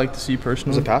I like to see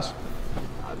personally. Does it pass?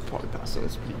 I'd probably pass it.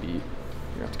 It's pretty beat.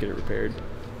 You have to get it repaired.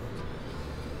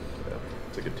 Yeah.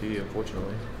 It's a good tee,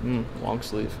 unfortunately. Long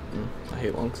sleeve. I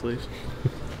hate long sleeves.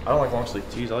 I don't like long sleeve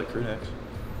tees. I like crew necks.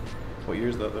 What year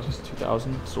is that though?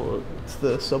 2000. So it's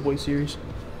the Subway Series.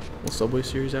 Little Subway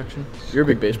Series action. You're a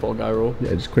big baseball guy, Roll.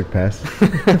 Yeah, just quick pass.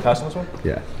 Pass on this one?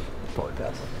 Yeah. Probably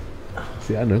pass.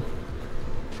 See, I know.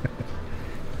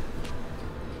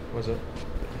 What is it?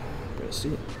 Gonna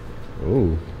see.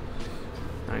 Oh.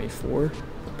 94,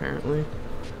 apparently.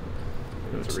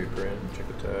 It's a reprint. Check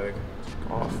the tag.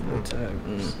 Off the tag.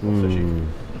 Mm.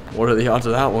 What are the odds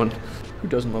of that one? Who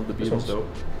doesn't love the This one's Beatles?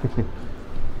 dope.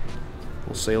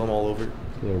 We'll sail them all over.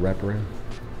 A little wraparound.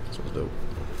 This one's dope.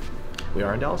 We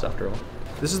are in Dallas after all.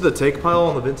 This is the take pile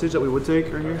on the vintage that we would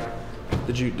take right here.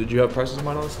 Did you have prices in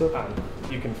mind on this stuff?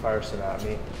 You can fire some at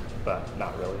me, but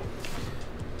not really.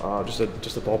 Just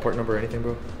a ballpark number or anything,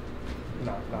 bro?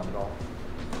 Not at all.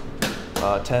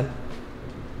 10.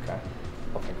 Okay.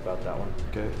 I'll think about that one.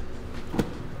 Okay.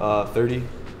 30.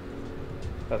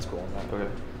 That's cool on that.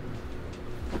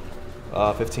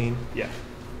 Okay. 15. Yeah.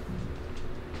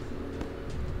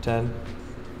 10.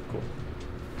 Cool.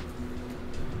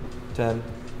 10.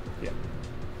 Yeah.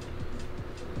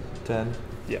 10.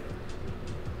 Yeah.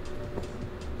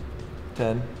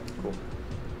 10. Cool.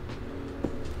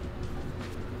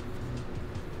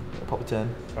 Probably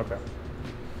 10. Okay.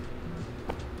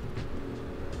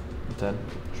 10.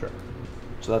 Sure.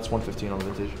 So that's 115 on the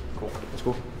vintage. Cool. That's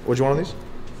cool. What'd you want on these?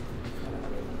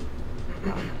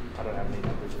 I don't have any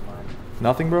numbers in mind.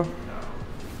 Nothing, bro?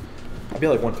 I'd be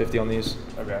like 150 on these.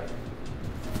 Okay.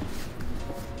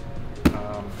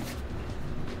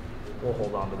 We'll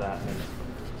hold on to that and then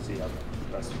see how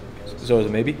rest of it goes. So is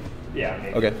it maybe? Yeah,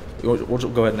 maybe. Okay. We'll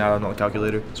just go ahead and add it on the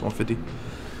calculator. It's 150.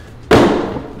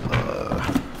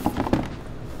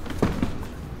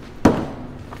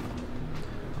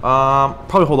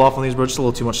 Probably hold off on these, bro. Just a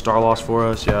little too much star loss for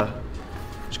us. Yeah.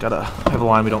 Just gotta have a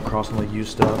line we don't cross on like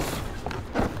used stuff.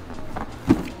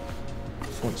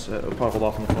 We'll probably hold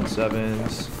off on the front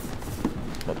sevens.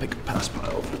 I'll pick a pass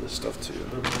pile for this stuff too.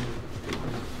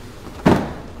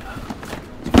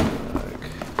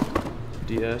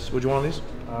 DS. What'd you want on these?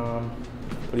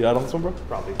 What do you add on this one, bro?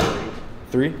 Probably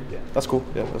 3. 3? Yeah. That's cool.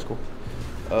 Yeah, that's cool.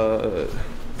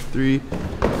 3.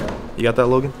 You got that,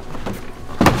 Logan?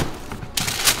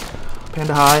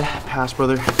 Panda high. Pass,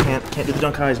 brother. Can't do the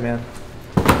dunk highs, man.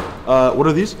 What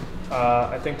are these?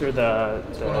 I think they're the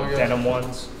denim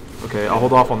ones. Okay, I'll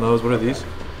hold off on those. What are these?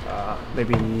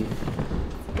 Maybe.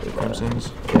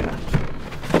 Crimsons. Yeah.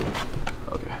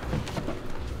 Okay.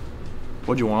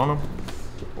 What'd you want on them?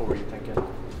 What were you thinking?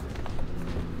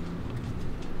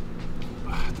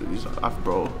 Dude, these are,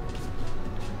 bro.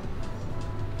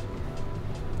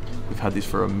 We've had these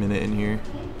for a minute in here.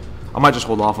 I might just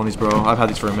hold off on these, bro. I've had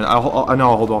these for a minute. I know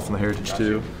I'll hold off on the Heritage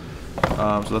too.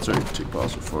 So that's our two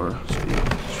costs for. So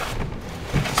yeah.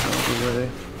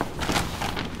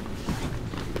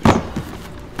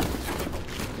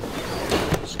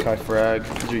 Sky Frag.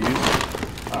 These are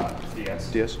used?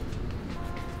 DS. DS.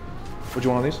 What'd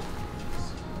you want on these?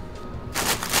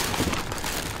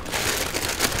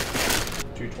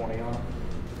 220 on them.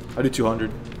 I do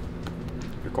 200.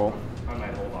 Your call. I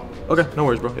might hold on to those. Okay, no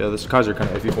worries, bro. Yeah, this Kaiser kind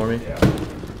of iffy for me. Yeah.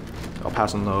 I'll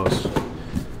pass on those.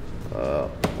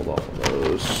 Hold off on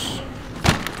those.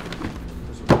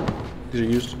 These are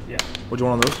used? Yeah. What'd you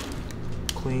want on those?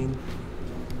 Clean.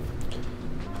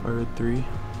 Fire 3.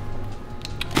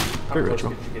 How Very close retro.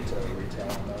 did you get to retail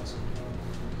on those?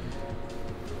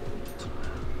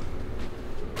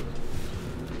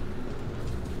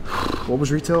 What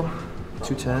was retail?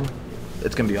 210.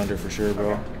 It's gonna be under for sure,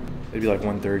 bro. Okay. It'd be like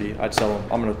 130. I'd sell them.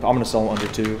 I'm gonna sell them under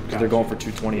 2 because they're going for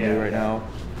 220 new right now.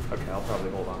 Okay, I'll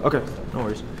probably hold on. to Okay, those then. no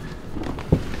worries.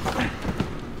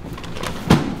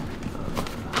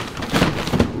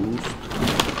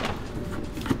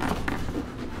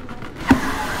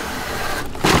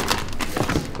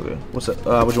 Okay, what's that?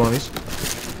 What'd you want on these?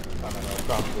 I don't know,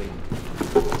 probably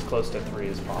as close to 3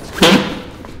 as possible.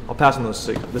 I'll pass on those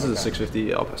 6. This is a 650.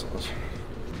 Yeah, I'll pass on those.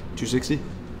 260.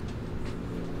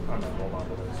 I'm gonna hold on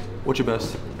to those too. What's your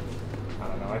best? I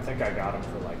don't know. I think I got them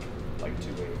for like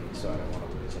 280, so I don't want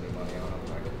to lose any money on them.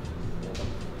 I can hold them.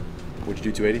 Would you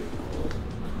do 280?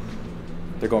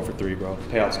 They're going for 3, bro.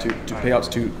 Payouts payouts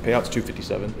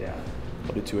 257. Yeah.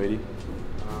 I'll do 280.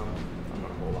 I'm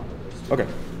gonna hold on to those too. Okay.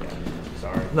 Yeah.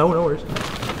 Sorry. No worries.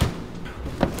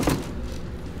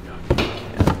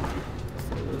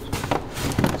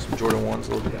 Some Jordan 1s,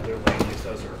 a little bit. Yeah, they're ladies.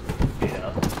 Those are beat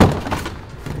up.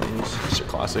 These are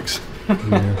classics.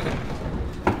 Yeah.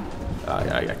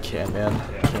 I can't, man.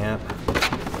 Yeah. Can't.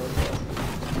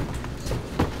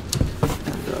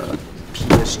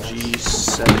 PSG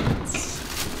 7s.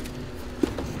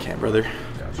 Can't, brother.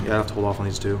 Yeah, I have to hold off on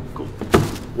these two. Cool.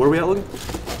 What are we at, Logan?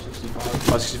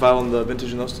 565 on the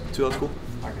vintage in those two. That's cool.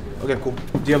 I can do that. Okay, cool.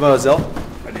 Do you have a Zell?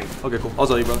 I do. Okay, cool. I'll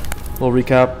tell you, brother. Little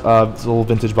recap. It's a little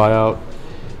vintage buyout.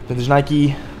 Vintage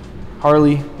Nike,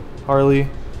 Harley,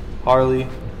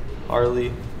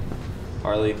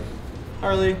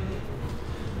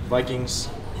 Vikings,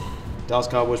 Dallas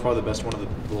Cowboys, probably the best one of the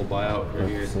little buyout right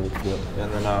here.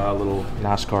 And then a little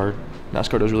NASCAR.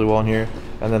 NASCAR does really well in here.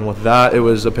 And then with that, it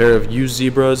was a pair of used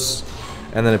Zebras,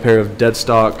 and then a pair of dead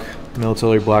stock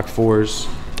military black 4s.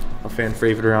 A fan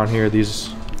favorite around here. These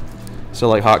sell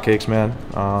like hotcakes, man.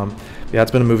 Yeah,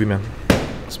 it's been a movie, man.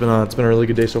 It's been a really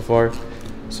good day so far.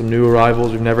 Some new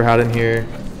arrivals we've never had in here.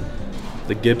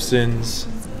 The Gibsons.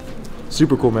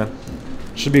 Super cool, man.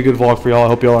 Should be a good vlog for y'all. I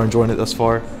hope y'all are enjoying it thus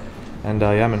far. And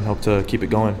yeah, man, hope to keep it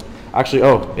going. Actually,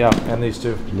 oh, yeah, and these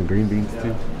too. And the green beans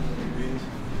too.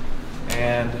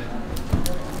 And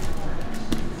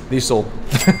these sold.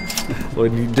 Well,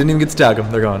 you didn't even get to tag them.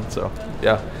 They're gone. So,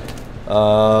 yeah.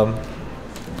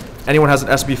 Anyone has an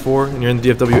SB4 and you're in the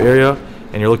DFW area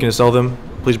and you're looking to sell them,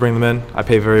 please bring them in. I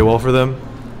pay very well for them.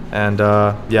 And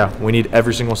yeah, we need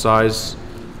every single size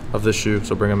of this shoe,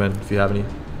 so bring them in if you have any.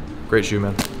 Great shoe,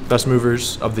 man. Best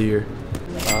movers of the year.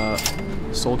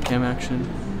 Sold cam action.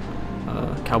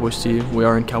 Cowboys tee. We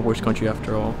are in Cowboys country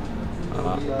after all.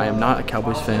 I am not a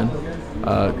Cowboys fan.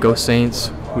 Go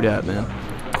Saints. Who dat, man?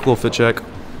 Cool fit check.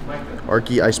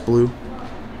 Arky Ice Blue.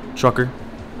 Trucker.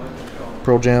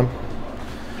 Pearl Jam.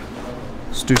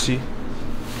 Stussy.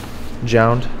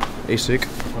 Jound. ASIC.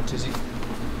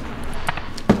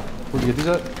 Where'd you get these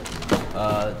at?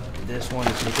 This one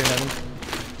is Sneaker Heaven.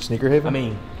 Sneaker Haven? I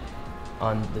mean,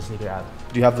 on the Sneaker app.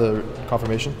 Do you have the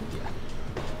confirmation?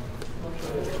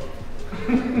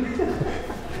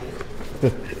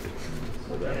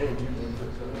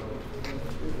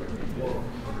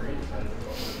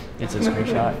 It's a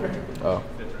screenshot. Oh.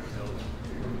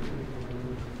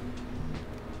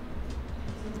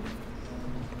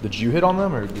 Did you hit on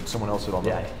them or did someone else hit on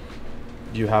them? Yeah.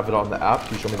 Do you have it on the app?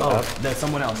 Can you show me the app? That's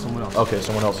someone else. Someone else. Okay,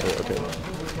 someone else hit. Okay.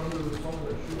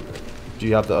 Do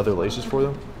you have the other laces for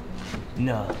them?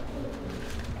 No.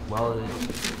 Well,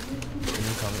 it's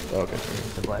incoming. Okay.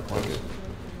 The black ones. Okay.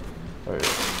 All right.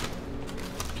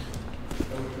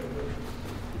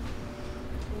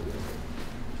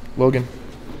 Logan,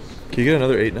 can you get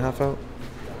another 8.5 out?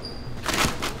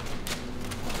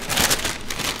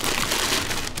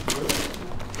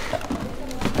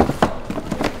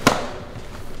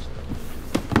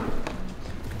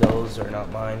 Those are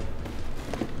not mine.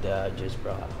 That I just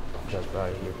brought your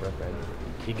boyfriend.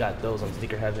 He got those on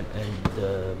Sneaker Heaven and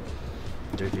the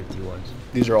 350 ones.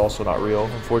 These are also not real,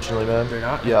 unfortunately, man. They're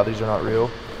not? Yeah, these are not real.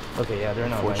 Okay, yeah, they're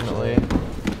not. Unfortunately.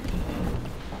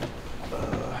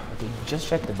 Okay, just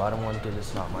check the bottom one because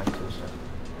it's not mine too. So.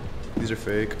 These are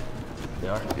fake. They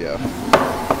are? Yeah.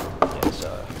 Yeah,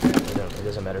 so it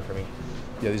doesn't matter for me.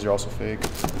 Yeah, these are also fake.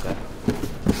 Okay.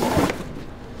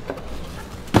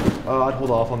 I'd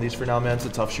hold off on these for now, man. It's a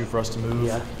tough shoe for us to move.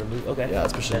 Yeah, okay. Yeah,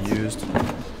 especially used.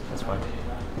 That's fine.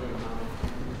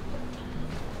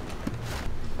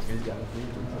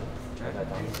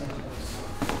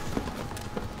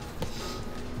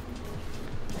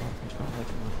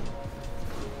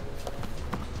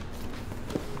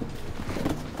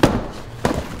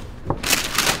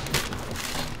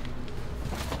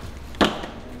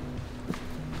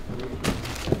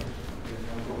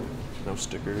 No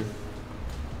sticker.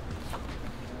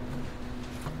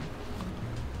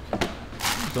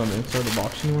 It's on the inside of the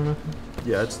box anymore, nothing?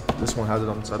 Yeah, this one has it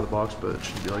on the side of the box, but it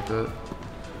shouldn't be like that.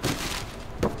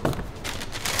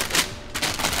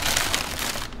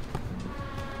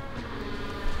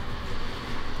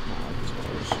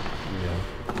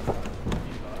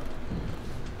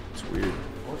 It's weird.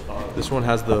 This one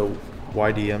has the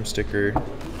YDM sticker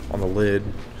on the lid,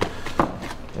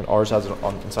 and ours has it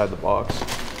on inside the box.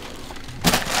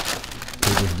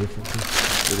 Paper's different. Too.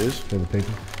 It is? Feel the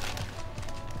paper?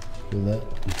 Feel that?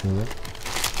 You feel that?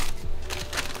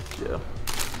 Yeah.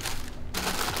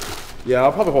 Yeah,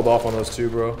 I'll probably hold off on those too,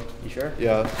 bro. You sure?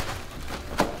 Yeah.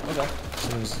 Okay.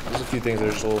 There's a few things that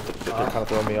are just a little, they're kind of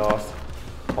throwing me off.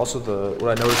 Also,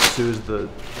 what I noticed too is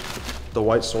the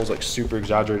white sole's like super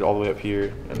exaggerated all the way up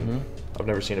here, and I've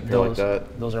never seen a pair like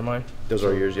that. Those are mine? Those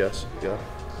are yours, yes. Yeah.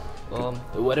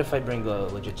 What if I bring the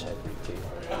legit check to you?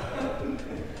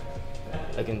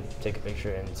 I can take a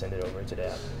picture and send it over to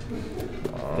the app.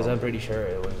 Because I'm pretty sure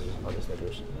it was on the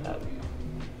Snickers app.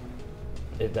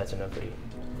 If that's enough for you,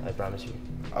 I promise you.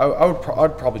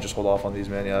 I'd probably just hold off on these,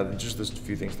 man. Yeah, just there's a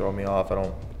few things throwing me off.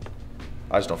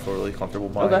 I just don't feel really comfortable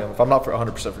buying them. If I'm not for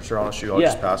 100% for sure on a shoe, I'll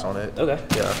just pass on it. Okay.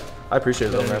 Yeah. I appreciate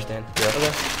it though, I man. understand. Yeah.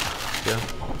 Okay. Yeah.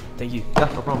 Thank you.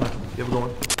 Yeah, no problem, man. You have a good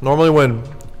one. Normally when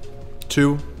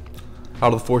 2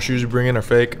 out of the 4 shoes you bring in are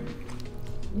fake,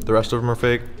 the rest of them are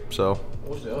fake, so.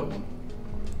 What's the other one?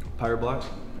 Pirate Blacks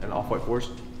and Off-White 4s.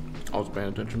 I was paying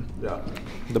attention. Yeah.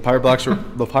 The Pirate Blacks and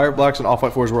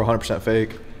Off-White 4s were 100%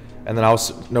 fake. And then I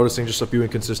was noticing just a few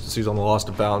inconsistencies on the Lost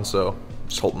and Found, so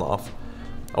just holding off.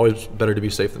 Always better to be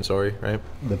safe than sorry, right?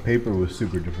 The paper was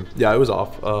super different. Yeah, it was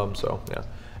off. So yeah.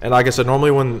 And like I said,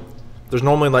 there's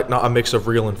normally like not a mix of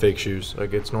real and fake shoes.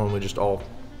 Like it's normally just all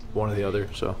one or the other.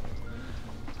 So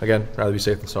again, rather be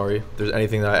safe than sorry. If there's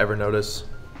anything that I ever notice,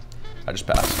 I just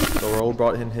pass. So Raul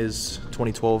brought in his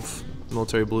 2012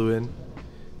 military blue in.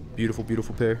 Beautiful,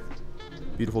 beautiful pair.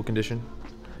 Beautiful condition.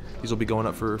 These will be going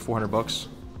up for $400.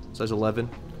 Size 11.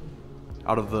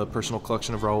 Out of the personal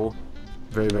collection of Raul.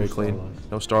 Very, very clean.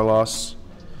 No star loss.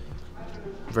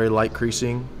 Very light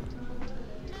creasing.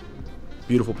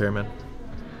 Beautiful pair, man.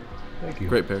 Thank you.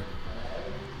 Great pair.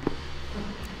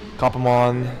 Cop them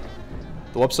on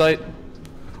the website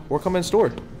or come in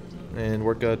store and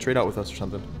work a trade out with us or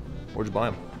something. Or just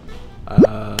buy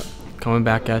them. Coming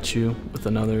back at you with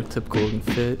another typical Logan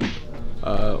fit.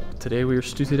 Today we were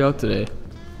Stussied out today.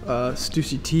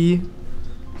 Stussy tee,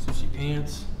 Stussy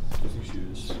pants, Stussy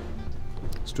shoes,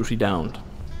 Stussy downed.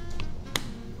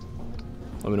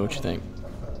 Let me know what you think.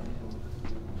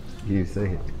 You didn't say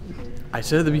it. I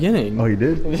said at the beginning. Oh, you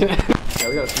did? Yeah,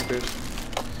 we got a few pairs.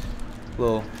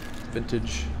 Little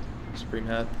vintage Supreme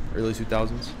hat, early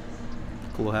 2000s.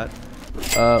 Cool hat.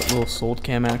 Little sold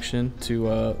cam action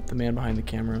to the man behind the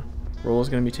camera. Rolo's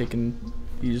gonna be taking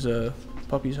He's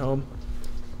puppy's home.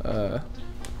 Yeah,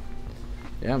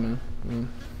 man. I mean,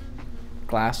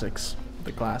 classics.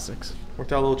 The classics.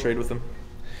 Worked out a little trade with him.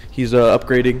 He's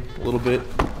upgrading a little bit,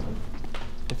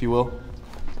 if you will.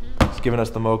 He's giving us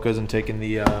the mochas and taking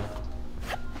the.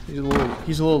 He's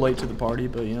a little late to the party,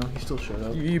 but you know he still showed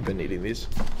up. You've been eating these.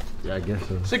 Yeah, I guess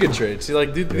so. It's a good trade. See,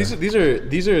 like dude, these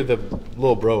are the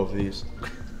little bro of these.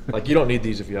 Like you don't need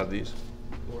these if you have these,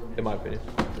 in my opinion.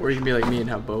 Or you can be like me and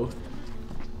have both.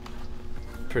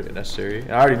 Pretty necessary.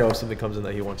 I already know if something comes in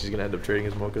that he wants, he's gonna end up trading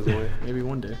his mochas away. Maybe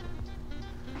one day.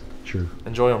 True.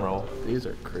 Enjoy them, Raul. These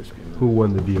are crispy, man. Who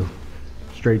won the deal?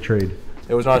 Straight trade.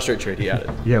 It was not a straight trade. He had it.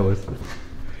 Yeah, it was.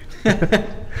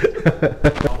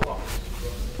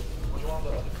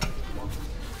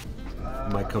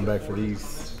 Might come back for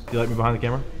these. You like me behind the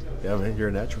camera? Yeah, man, you're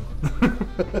a natural.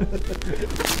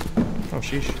 Oh,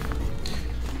 sheesh.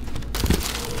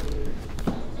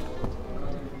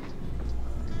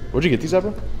 Where'd you get these at,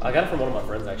 bro? I got it from one of my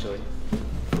friends, actually.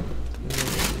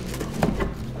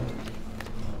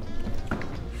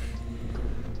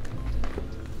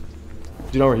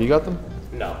 Do you know where he got them?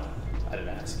 No, I didn't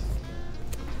ask.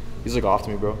 He's like off to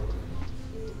me, bro.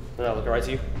 They're not looking right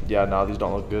to you? Yeah, no, these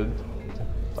don't look good.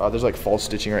 There's like false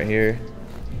stitching right here.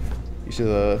 You see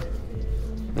the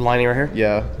lining right here?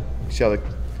 Yeah. You see how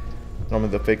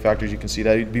normally the fake factories, you can see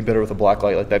that. It'd be better with a black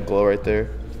light, like that glow right there.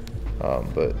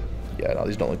 But yeah, no,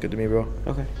 these don't look good to me, bro.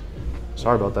 Okay.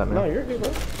 Sorry about that, man. No, you're good,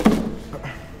 bro.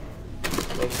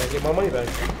 Maybe I get my money back.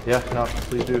 Yeah, no,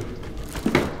 please do.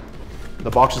 The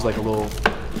box is like a little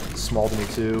small to me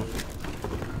too.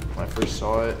 When I first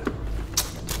saw it.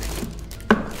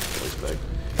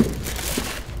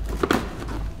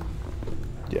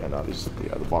 Yeah, no,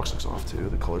 the box looks off too.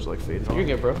 The colors like faded on. You're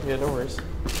good, bro. Yeah, no worries.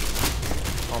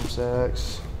 Palm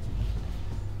sacks.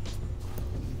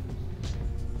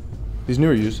 These new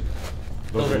or used?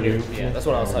 Those are new. Yeah, that's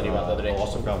what I was telling you about the other day.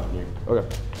 Also found new. Okay.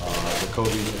 The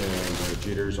Kobe's and the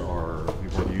Jeters are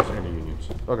both used and the Unions.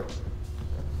 Okay.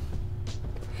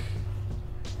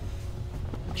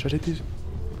 Should I take these?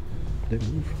 They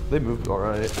move. They moved all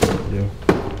right. Yeah.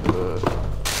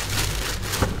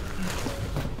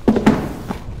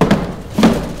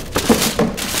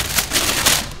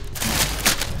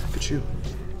 Good shoe.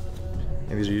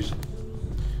 And these are used?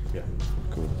 Yeah.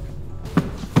 Cool.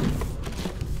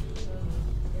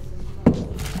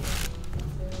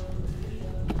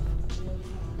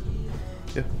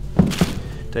 Yeah.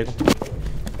 Take them.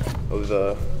 Oh,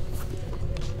 the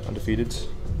undefeateds.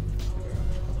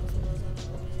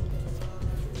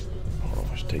 I don't know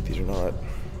if I should take these or not.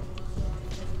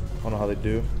 I don't know how they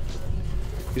do.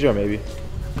 These are maybe.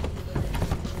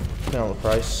 Depending on the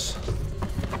price.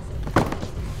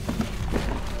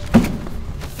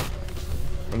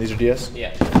 And these are DS?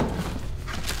 Yeah.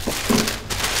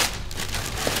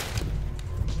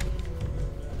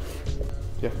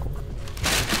 Yeah, cool.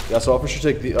 Yeah, so I'll for sure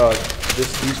take the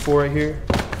these four right here.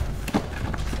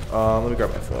 Let me grab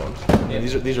my phone. Yeah.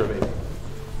 These are amazing.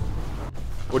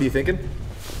 What are you thinking?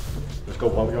 Let's go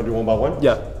one. You want to do one by one?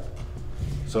 Yeah.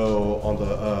 So on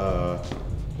the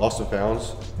Lost and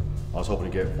Founds, I was hoping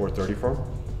to get 430 from.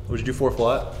 Would you do 4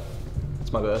 flat?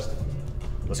 That's my best.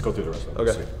 Let's go through the rest of them.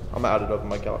 Okay. Let's see. I'm gonna add it up in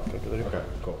my calculator. Okay,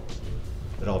 cool.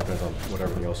 It all depends on what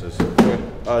everything else is. Okay.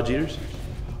 Jeters?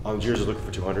 Jeters is looking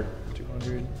for 200.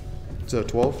 200. It's a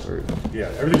 12 or?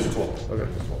 Yeah, everything's a 12. Okay.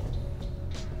 Everything's 12.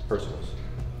 Personals.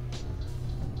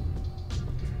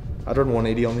 I'd run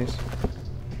 180 on these.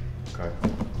 Okay.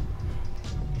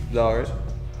 Is that alright?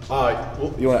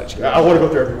 Well, You want to? I want to go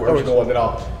through everywhere. Just go and then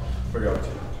I'll figure out.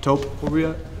 Taupe, where we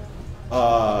at?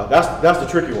 That's the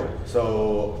tricky one.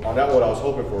 So on that one, I was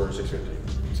hoping for 650.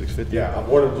 650. Yeah, I've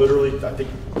worn it literally, I think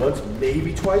once,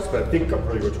 maybe twice, but I think I'm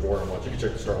pretty much worn it once. You can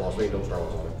check the Star Loss. Ain't no Star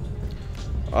Loss on it.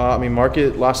 I mean,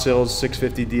 market last sales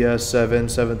 650 DS, 7,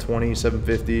 720,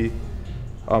 750.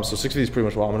 So 650 is pretty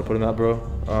much what I'm gonna put in that, bro.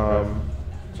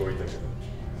 So what are you thinking?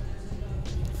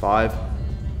 5. A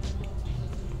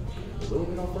little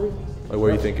bit off three? Like, what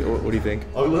do you think? What do you think?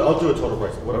 I'll do a total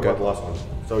price. What Okay. about the last one?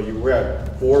 So you were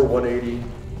at 4, 180,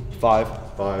 5.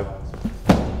 5.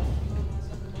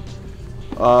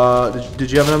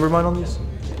 Did you have a number in mind on these?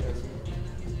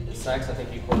 The sacks, I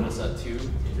think you quoted us at 2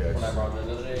 Yes. when I brought them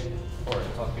the other day, or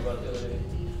talked to you about it the other day,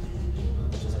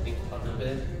 which is I think under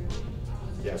bid.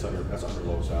 Yeah, that's under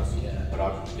low size. Yeah. But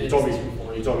you It's told me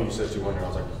 240. you said 200. I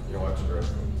was like, you know what, screw it.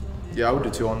 Yeah, I would do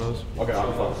 2 on those. Okay,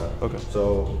 I'm fine with that. Okay.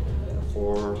 So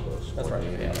 4 plus That's right,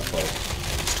 180, yeah. 12.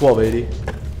 It's 1280.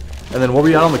 And then what were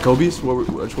you at on the Kobe's? What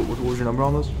was your number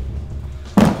on those?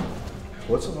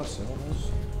 What's the last sale on this?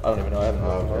 I don't even know. I haven't.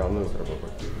 Yeah, I'm losing there real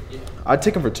quick. I'd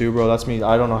take them for 2, bro. That's me.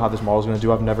 I don't know how this model's gonna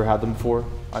do. I've never had them before.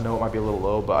 I know it might be a little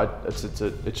low, but it's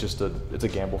a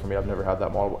gamble for me. I've never had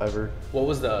that model ever. What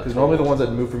was the? Because normally the ones that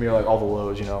move for me are like all the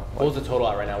lows, you know. What was the total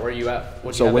at right now? Where are you at?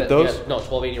 What So with those? Yeah, no,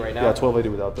 1280 right now. Yeah, 1280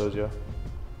 without those. Yeah.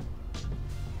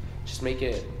 Just make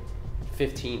it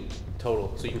 15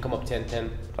 total, so you can come up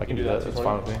 10. I can do that. That's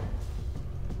fine with me.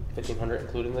 1500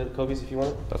 including the Kobe's if you want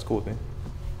it. That's cool with me.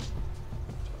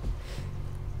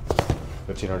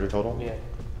 1500 total? Yeah.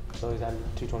 So he's at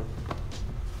 220.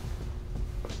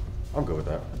 I'm good with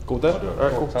that. Cool with that? I'll do it. All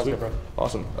right, cool. Sounds Sweet. good, bro.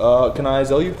 Awesome. Can I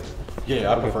Zell you?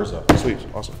 Yeah, I prefer so. Sweet.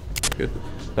 Awesome. Good.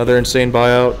 Another insane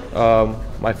buyout.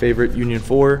 My favorite Union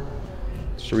 4.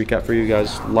 Just to recap for you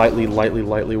guys, lightly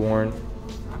worn.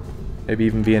 Maybe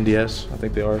even VNDS. I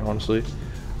think they are, honestly.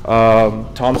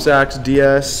 Tom Sachs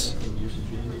DS.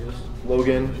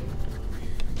 Logan.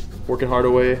 Working hard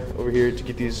away over here to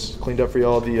get these cleaned up for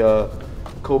y'all. The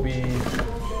Kobe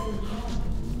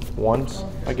ones,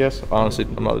 I guess. Honestly,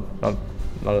 I'm not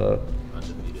a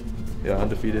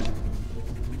undefeated.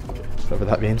 Whatever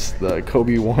that means. The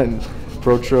Kobe 1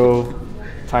 Protro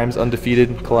times undefeated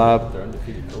collab.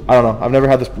 I don't know. I've never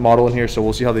had this model in here, so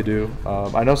we'll see how they do.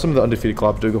 I know some of the undefeated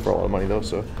collabs do go for a lot of money though,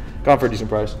 so got them for a decent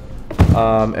price.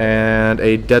 And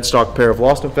a dead stock pair of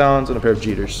Lost and Founds and a pair of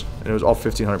Jeters, and it was all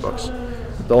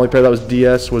 $1,500. The only pair that was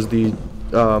DS was the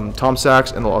Tom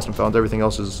Sachs and the Lost and Founds. Everything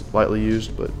else is lightly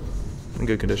used, but in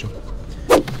good condition.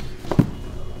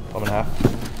 12.5.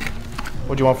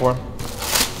 What'd you want for him?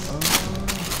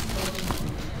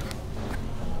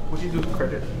 What'd you do with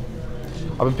credit?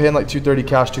 I've been paying like $230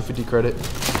 cash, $250 credit.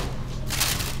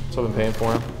 That's what I've been paying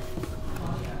for him.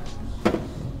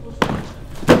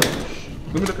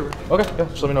 Let me look over. Okay, yeah,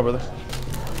 just let me know, brother.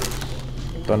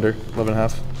 Thunder,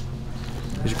 11.5.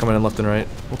 These are coming in left and right.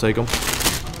 We'll take them.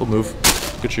 We'll move.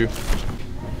 Good shoe.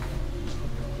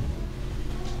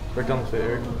 Break down the fit,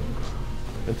 Eric.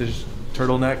 Vintage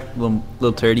turtleneck.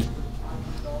 Little turdy.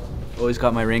 Always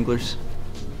got my Wranglers.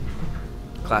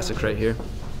 Classics right here.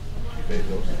 Yeah,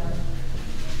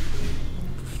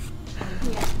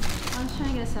 I was trying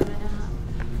to get a 7.5.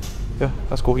 Yeah,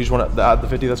 that's cool. You just want to add the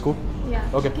 50, that's cool? Yeah.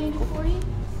 Okay. Can you do 40?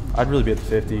 I'd really be at the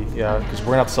 50, yeah, because we're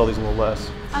going to have to sell these a little less.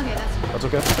 Okay, that's fine. That's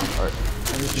okay? All right.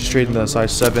 Just trading the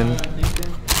size 7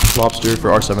 lobster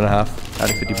for our 7.5,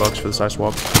 adding $50 for the size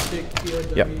swap.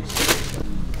 Yep.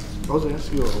 I was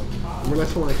asking you, remember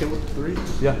last time when I came with the 3?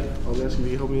 Yeah. I was asking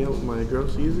you to help me out with my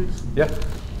girls' Yeezys? Yeah.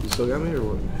 You still got me or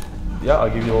what? Yeah, I'll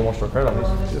give you a little more store credit on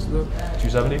these. Yes, no.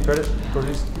 270 credit for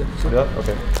these? Yeah,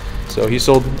 okay. So he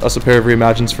sold us a pair of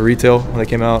Reimagines for retail when they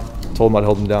came out. Told him I'd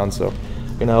hold them down, so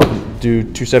I'm gonna help him do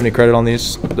 270 credit on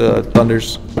these, the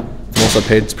Thunders. The most I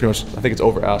paid, it's pretty much, I think it's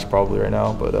over ask probably right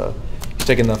now, but he's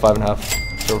taking the 5.5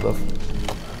 filled up.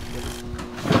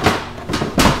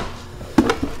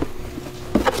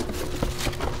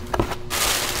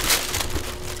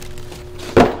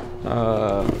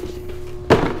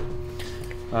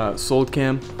 Sold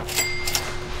cam.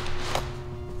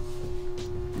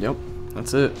 Yep,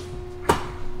 that's it.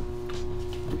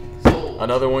 Sold.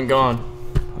 Another one gone.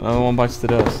 Another one bites the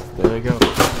dust. There you go.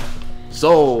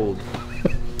 Sold.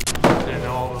 Didn't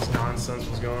know all this nonsense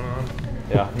was going on.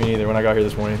 Yeah, me neither when I got here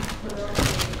this morning.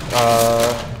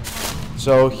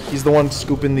 So he's the one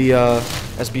scooping the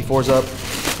SB4s up.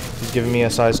 He's giving me a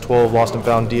size 12 Lost and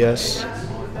Found DS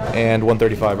and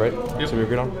 135, right? Yep. So we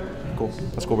agreed on? Cool.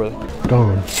 That's cool, brother.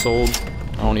 Gone. Sold.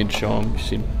 I don't need to show them. You've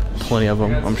seen plenty of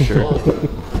them, I'm sure.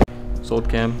 Sold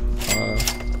cam.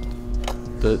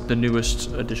 The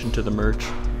newest addition to the merch.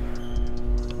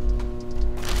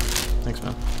 Thanks,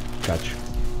 man. Gotcha.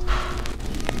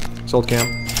 Sold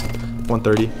cam.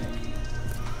 130.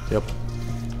 Yep.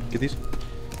 Get these.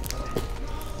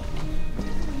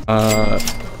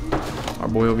 Our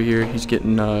boy over here, he's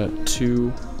getting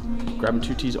grabbing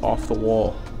 2 tees off the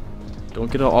wall. Don't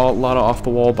get a lot of off the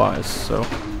wall buys, so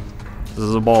this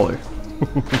is a baller.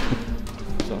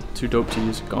 So 2 dope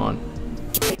tees gone.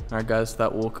 Alright guys,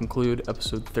 that will conclude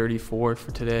episode 34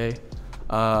 for today.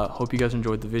 Hope you guys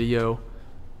enjoyed the video.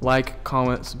 Like,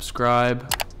 comment,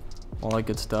 subscribe, all that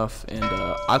good stuff. And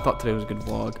I thought today was a good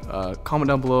vlog. Comment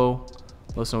down below,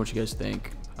 let us know what you guys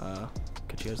think.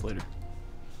 Catch you guys later.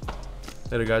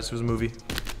 Later guys, it was a movie.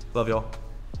 Love y'all.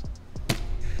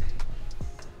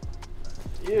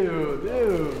 Ew,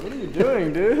 dude, what are you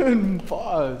doing, dude?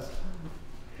 Pause.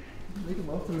 Make him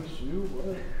up to a shoe?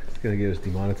 What? It's gonna get us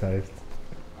demonetized.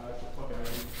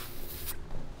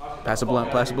 Pass a blunt,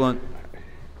 pass a blunt.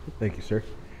 Thank you, sir.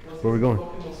 Where are we going?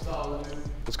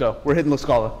 Let's go. We're hitting La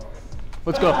Scala.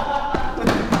 Let's go.